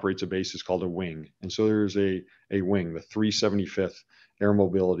usually operates a base is called a wing. And so there's a wing, the 375th Air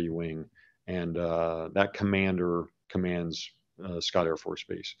Mobility Wing, and that commander commands Scott Air Force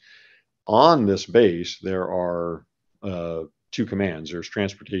Base. On this base, there are 2 commands. There's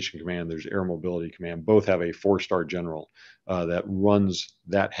Transportation Command, there's Air Mobility Command. Both have a 4-star general that runs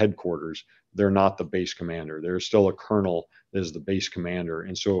that headquarters. They're not the base commander. There's still a colonel that is the base commander.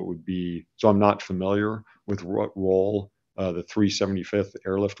 And so I'm not familiar with what role the 375th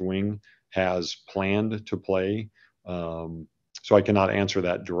Airlift Wing has planned to play. So I cannot answer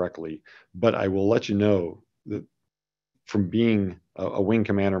that directly, but I will let you know that from being a wing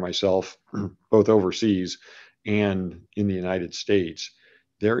commander myself, both overseas and in the United States,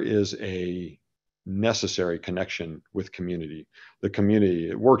 there is a necessary connection with community. The community,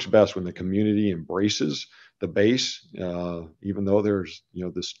 it works best when the community embraces the base, even though there's,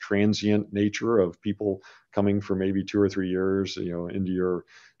 this transient nature of people coming for maybe 2 or 3 years, into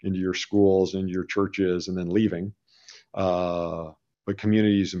your schools, into your churches, and then leaving. But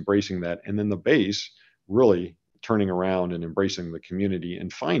communities embracing that, and then the base really turning around and embracing the community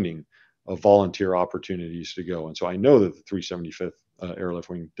and finding volunteer opportunities to go. And so I know that the 375th Airlift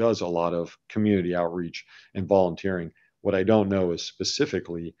Wing does a lot of community outreach and volunteering. What I don't know is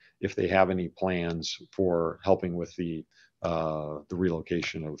specifically if they have any plans for helping with the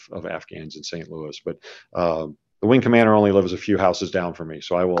relocation of Afghans in St. Louis. But the wing commander only lives a few houses down from me,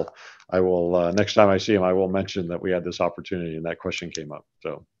 so I will next time I see him, I will mention that we had this opportunity and that question came up.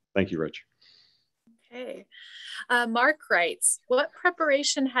 So thank you, Rich. Okay. Mark writes, what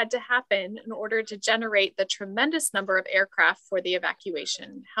preparation had to happen in order to generate the tremendous number of aircraft for the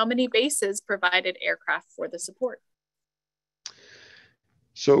evacuation? How many bases provided aircraft for the support?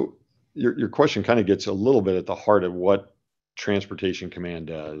 So your question kind of gets a little bit at the heart of what Transportation Command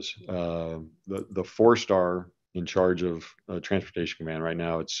does. The four-star in charge of Transportation Command right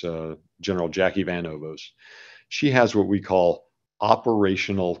now, it's General Jackie Van Ovos. She has what we call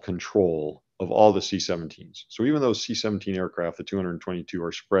operational control of all the C-17s. So even those C-17 aircraft, the 222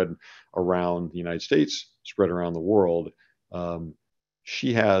 are spread around the United States, spread around the world,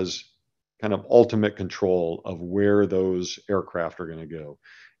 she has kind of ultimate control of where those aircraft are going to go.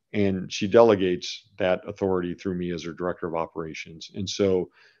 And she delegates that authority through me as her director of operations. And so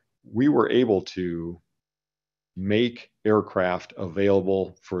we were able to make aircraft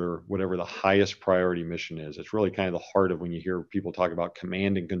available for whatever the highest priority mission is. It's really kind of the heart of when you hear people talk about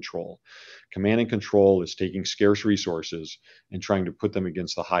command and control. Command and control is taking scarce resources and trying to put them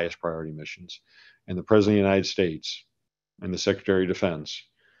against the highest priority missions. And the President of the United States and the Secretary of Defense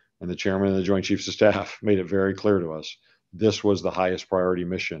and the Chairman of the Joint Chiefs of Staff made it very clear to us this was the highest priority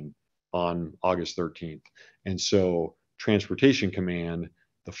mission on August 13th. And so Transportation Command,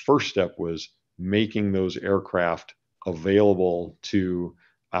 the first step was making those aircraft available to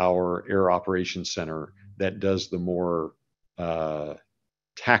our Air Operations Center that does the more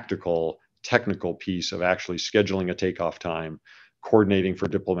tactical, technical piece of actually scheduling a takeoff time, coordinating for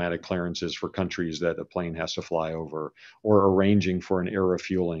diplomatic clearances for countries that a plane has to fly over, or arranging for an air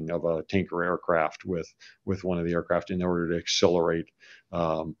refueling of a tanker aircraft with one of the aircraft in order to accelerate,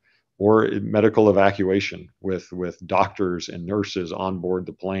 or medical evacuation with doctors and nurses on board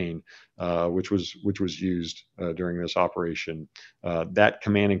the plane, which was used during this operation. That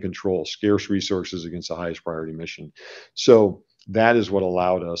command and control, scarce resources against the highest priority mission. So that is what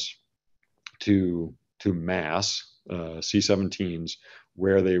allowed us to mass C-17s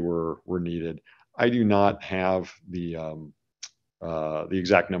where they were needed. I do not have the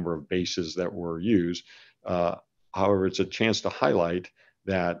exact number of bases that were used. However, it's a chance to highlight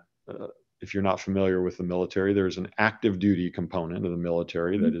that if you're not familiar with the military, there's an active duty component of the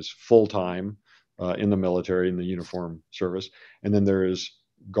military that is full-time in the military, in the uniform service. And then there is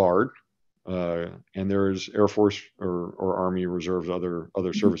Guard, and there is Air Force or Army Reserves,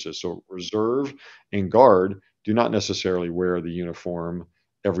 other services. So Reserve and Guard do not necessarily wear the uniform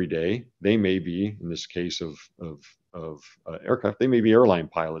every day. They may be, in this case of aircraft, they may be airline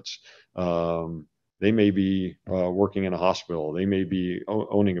pilots. They may be working in a hospital. They may be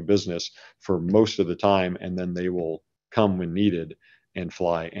owning a business for most of the time, and then they will come when needed and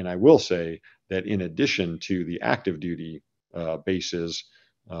fly. And I will say that in addition to the active duty bases,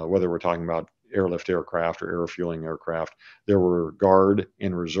 whether we're talking about airlift aircraft or air refueling aircraft, there were Guard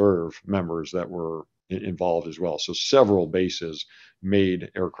and Reserve members that were involved as well. So several bases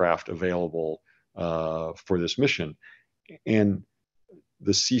made aircraft available for this mission. And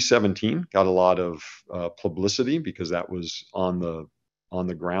the C-17 got a lot of publicity because that was on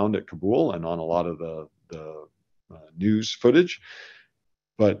the ground at Kabul and on a lot of the news footage.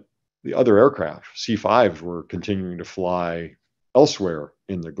 But the other aircraft, C-5s, were continuing to fly elsewhere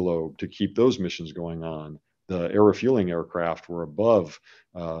in the globe to keep those missions going on. The air refueling aircraft were above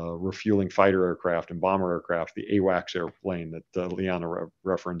refueling fighter aircraft and bomber aircraft, the AWACS airplane that Liane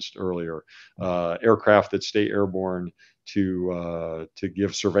referenced earlier, aircraft that stay airborne to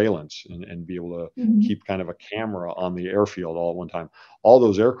give surveillance and be able to keep kind of a camera on the airfield all at one time. All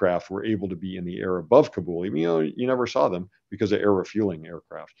those aircraft were able to be in the air above Kabul, even though you never saw them because of air refueling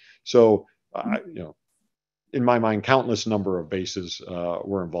aircraft. So, in my mind, countless number of bases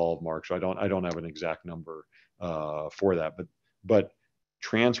were involved, Mark. So I don't have an exact number for that, but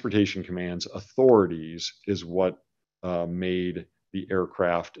Transportation Command's authorities is what made the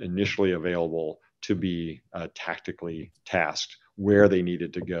aircraft initially available to be tactically tasked where they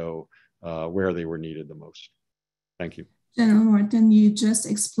needed to go, where they were needed the most. Thank you. General Martin, you just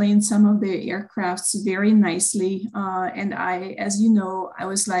explained some of the aircrafts very nicely. And I, as you know, I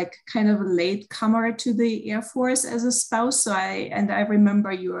was like kind of a late comer to the Air Force as a spouse. So I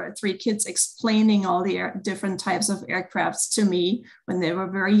remember your three kids explaining all the different types of aircrafts to me when they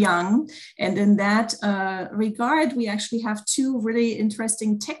were very young. And in that regard, we actually have two really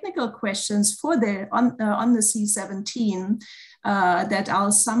interesting technical questions for on the C-17. that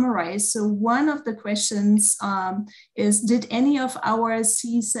I'll summarize. So one of the questions is, did any of our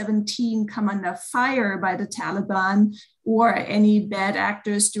C-17 come under fire by the Taliban or any bad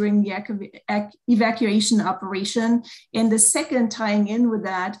actors during the evacuation operation? And the second, tying in with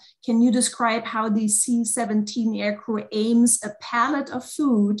that, can you describe how the C-17 aircrew aims a pallet of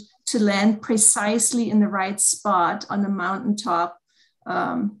food to land precisely in the right spot on the mountaintop?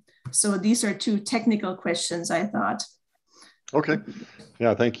 So these are two technical questions, I thought. Okay.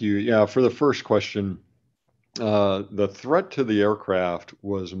 Yeah, thank you. Yeah, for the first question, the threat to the aircraft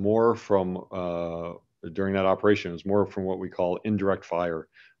was more from, during that operation, was more from what we call indirect fire,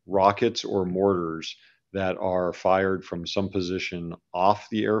 rockets or mortars that are fired from some position off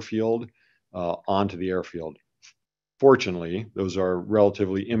the airfield onto the airfield. Fortunately, those are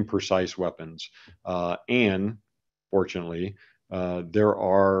relatively imprecise weapons. And fortunately, there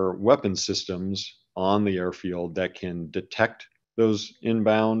are weapon systems on the airfield that can detect those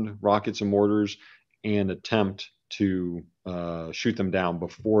inbound rockets and mortars and attempt to shoot them down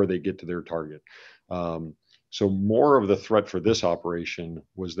before they get to their target. So more of the threat for this operation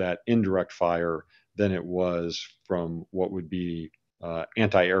was that indirect fire than it was from what would be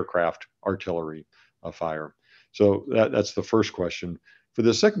anti-aircraft artillery fire. So that's the first question. For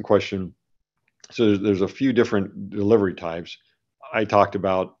the second question, so there's a few different delivery types. I talked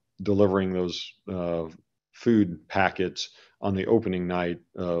about delivering those food packets on the opening night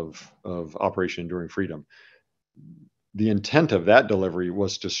of Operation Enduring Freedom. The intent of that delivery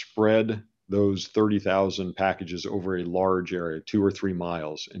was to spread those 30,000 packages over a large area, 2 or 3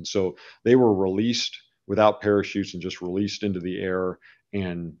 miles. And so they were released without parachutes and just released into the air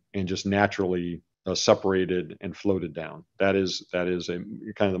and just naturally separated and floated down. That is a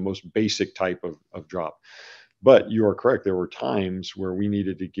kind of the most basic type of drop. But you are correct. There were times where we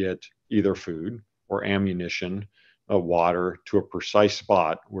needed to get either food or ammunition, water to a precise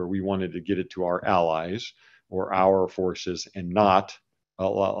spot where we wanted to get it to our allies or our forces and not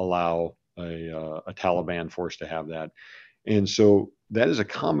allow a Taliban force to have that. And so that is a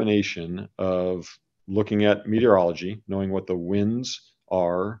combination of looking at meteorology, knowing what the winds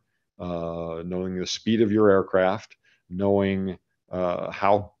are, knowing the speed of your aircraft, knowing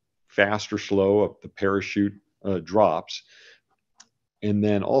how fast or slow the parachute drops. And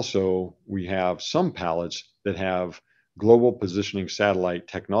then also we have some pallets that have global positioning satellite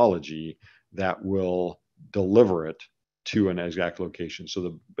technology that will deliver it to an exact location. So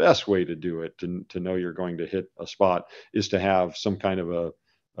the best way to do it, to know you're going to hit a spot, is to have some kind of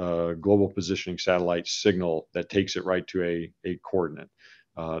a global positioning satellite signal that takes it right to a coordinate.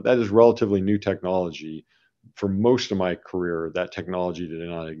 That is relatively new technology. For most of my career, that technology did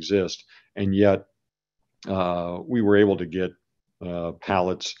not exist. And yet we were able to get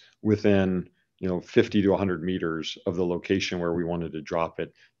pallets within 50 to 100 meters of the location where we wanted to drop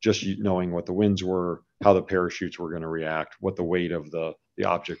it, just knowing what the winds were, how the parachutes were going to react, what the weight of the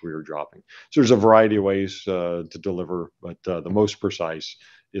object we were dropping. So there's a variety of ways to deliver, but the most precise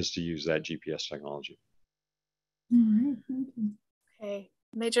is to use that GPS technology. All right, thank you. Okay,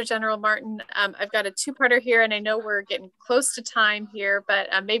 Major General Martin, I've got a two-parter here, and I know we're getting close to time here, but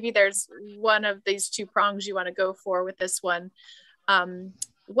maybe there's one of these two prongs you want to go for with this one.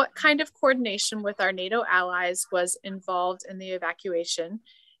 What kind of coordination with our NATO allies was involved in the evacuation?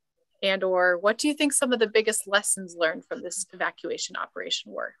 And or what do you think some of the biggest lessons learned from this evacuation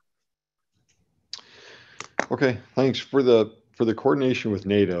operation were? Okay, thanks. For the coordination with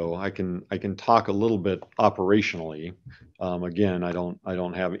NATO, I can talk a little bit operationally. Again, I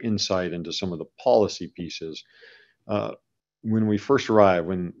don't have insight into some of the policy pieces. When we first arrived,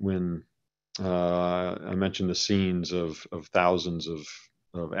 when I mentioned the scenes of thousands of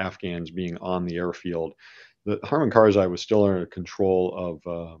Afghans being on the airfield, the Harman Karzai was still under control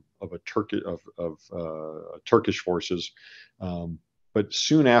of Turkish forces, but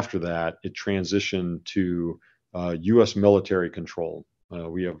soon after that, it transitioned to U.S. military control.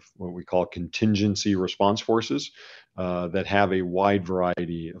 We have what we call contingency response forces that have a wide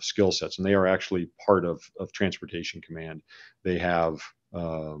variety of skill sets, and they are actually part of Transportation Command. They have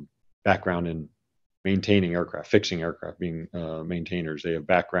background in maintaining aircraft, fixing aircraft, being maintainers. They have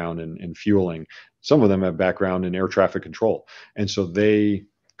background in fueling. Some of them have background in air traffic control. And so they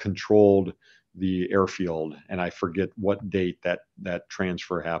controlled the airfield, and I forget what date that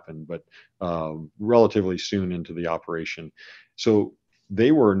transfer happened, but relatively soon into the operation. So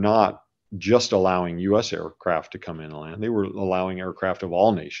they were not just allowing U.S. aircraft to come in and land. They were allowing aircraft of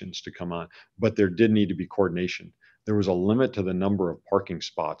all nations to come on, but there did need to be coordination. There was a limit to the number of parking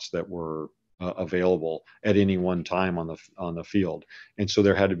spots that were available at any one time on the field, and so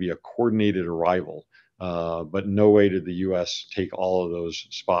there had to be a coordinated arrival But no way did the U.S. take all of those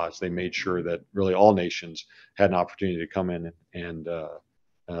spots. They made sure that really all nations had an opportunity to come in and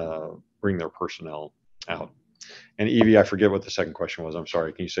bring their personnel out. And Evie, I forget what the second question was. I'm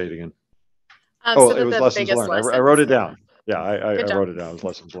sorry. Can you say it again? So it was lessons learned. I wrote it down. Yeah, I wrote it down as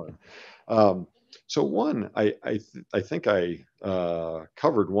lessons learned. So one, I think I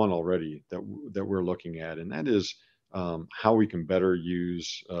covered one already that we're looking at, and that is how we can better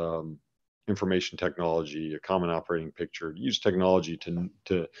use information technology, a common operating picture, use technology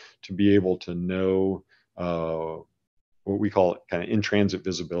to be able to know what we call kind of in-transit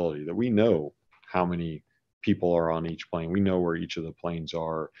visibility, that we know how many people are on each plane. We know where each of the planes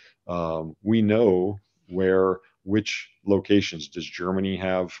are. We know which locations. Does Germany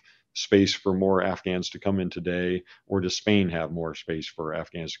have space for more Afghans to come in today, or does Spain have more space for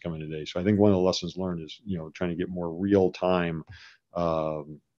Afghans to come in today? So I think one of the lessons learned is, trying to get more real-time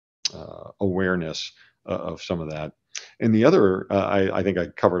awareness of some of that. And the other, I think I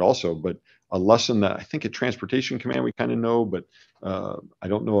covered also, but a lesson that I think at Transportation Command we kind of know, but I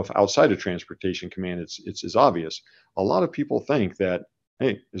don't know if outside of Transportation Command it's as obvious. A lot of people think that,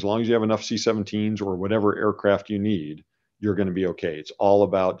 hey, as long as you have enough C-17s or whatever aircraft you need, you're going to be okay. It's all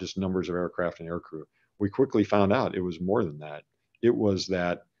about just numbers of aircraft and aircrew. We quickly found out it was more than that. It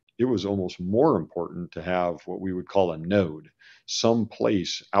was almost more important to have what we would call a node, some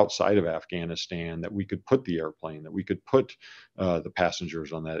place outside of Afghanistan that we could put the airplane, that we could put the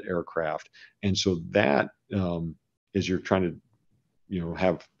passengers on that aircraft. And so that as you're trying to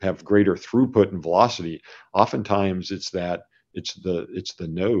have greater throughput and velocity, oftentimes it's the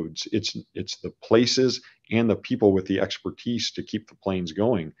nodes, it's the places and the people with the expertise to keep the planes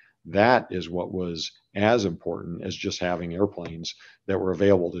going. That is what was as important as just having airplanes that were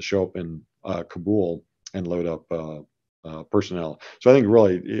available to show up in Kabul and load up personnel. So I think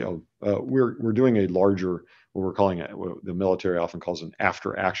really, we're doing a larger, what we're calling it, what the military often calls an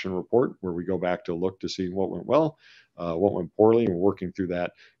after-action report, where we go back to look to see what went well, what went poorly, and we're working through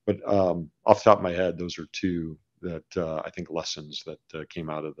that. But off the top of my head, those are two that I think lessons that came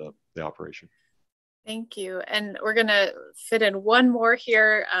out of the operation. Thank you. And we're going to fit in one more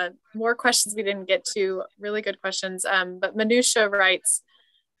here. More questions we didn't get to, really good questions. But Manusha writes,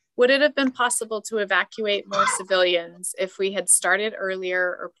 would it have been possible to evacuate more civilians if we had started earlier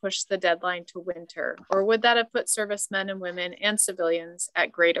or pushed the deadline to winter? Or would that have put servicemen and women and civilians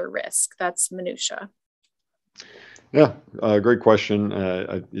at greater risk? That's Manusha. Yeah, great question.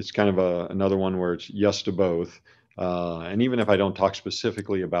 It's kind of another one where it's yes to both. And even if I don't talk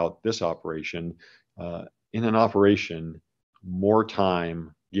specifically about this operation, in an operation, more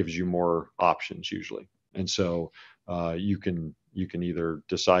time gives you more options usually. And so you can either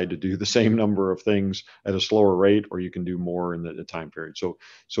decide to do the same number of things at a slower rate, or you can do more in the time period.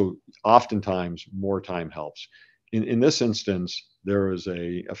 So oftentimes more time helps. In this instance, there was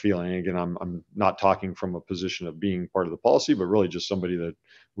a feeling, again, I'm not talking from a position of being part of the policy, but really just somebody that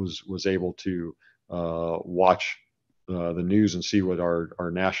was able to watch the news and see what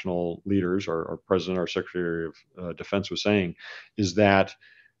our national leaders, our president, our secretary of defense was saying, is that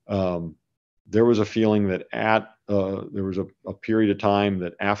there was a feeling that there was a period of time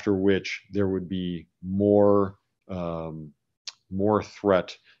that after which there would be more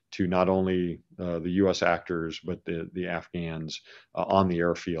threat to not only the U.S. actors, but the Afghans on the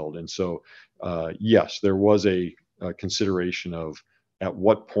airfield. And so, yes, there was a consideration of at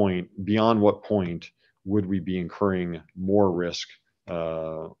what point, beyond what point, would we be incurring more risk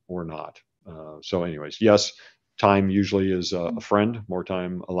or not? So anyways, yes, time usually is a friend. More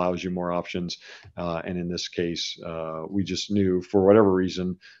time allows you more options. And in this case, we just knew, for whatever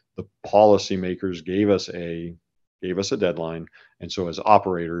reason, the policymakers gave us a deadline. And so as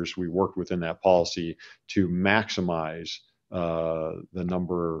operators, we worked within that policy to maximize the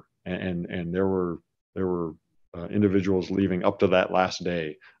number. And there were individuals leaving up to that last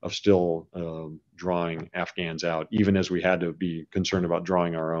day of still drawing Afghans out, even as we had to be concerned about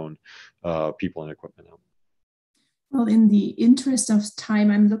drawing our own people and equipment out. Well, in the interest of time,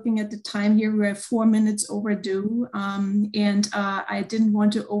 I'm looking at the time here. We're 4 minutes overdue, and I didn't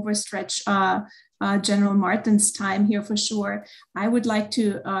want to overstretch General Martin's time here for sure. I would like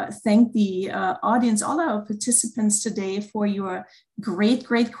to thank the audience, all our participants today, for your great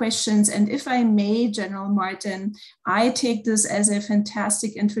questions. And if I may, General Martin, I take this as a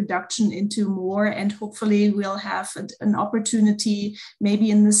fantastic introduction into more, and hopefully we'll have an opportunity maybe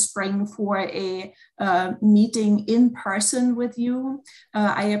in the spring for a meeting in person with you.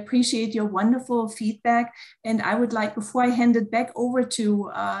 I appreciate your wonderful feedback. And I would like, before I hand it back over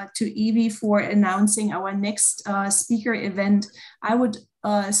to Evie for announcing our next speaker event, I would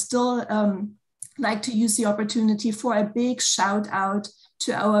still like to use the opportunity for a big shout out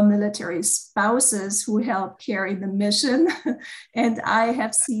to our military spouses who help carry the mission. And I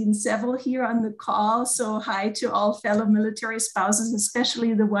have seen several here on the call. So hi to all fellow military spouses,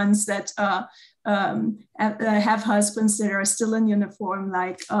 especially the ones that have husbands that are still in uniform,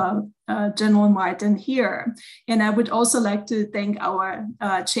 like General Martin here. And I would also like to thank our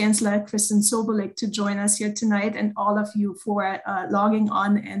Chancellor Kristin Sobolik to join us here tonight, and all of you for logging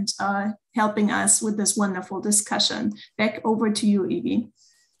on and helping us with this wonderful discussion. Back over to you, Evie.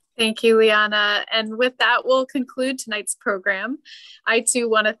 Thank you, Liana. And with that, we'll conclude tonight's program. I too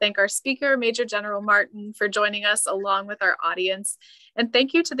want to thank our speaker, Major General Martin, for joining us along with our audience. And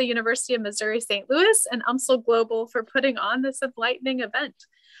thank you to the University of Missouri St. Louis and UMSL Global for putting on this enlightening event.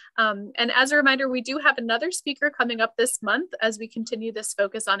 And as a reminder, we do have another speaker coming up this month as we continue this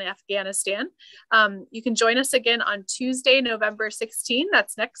focus on Afghanistan. You can join us again on Tuesday, November 16,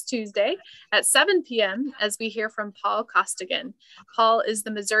 that's next Tuesday, at 7 p.m. as we hear from Paul Costigan. Paul is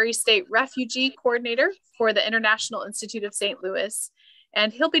the Missouri State Refugee Coordinator for the International Institute of St. Louis.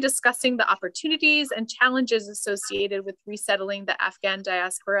 And he'll be discussing the opportunities and challenges associated with resettling the Afghan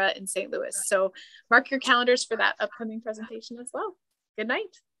diaspora in St. Louis. So mark your calendars for that upcoming presentation as well. Good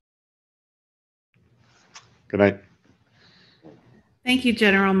night. Good night. Thank you,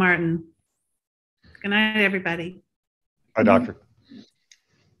 General Martin. Good night, everybody. Bye, Doctor.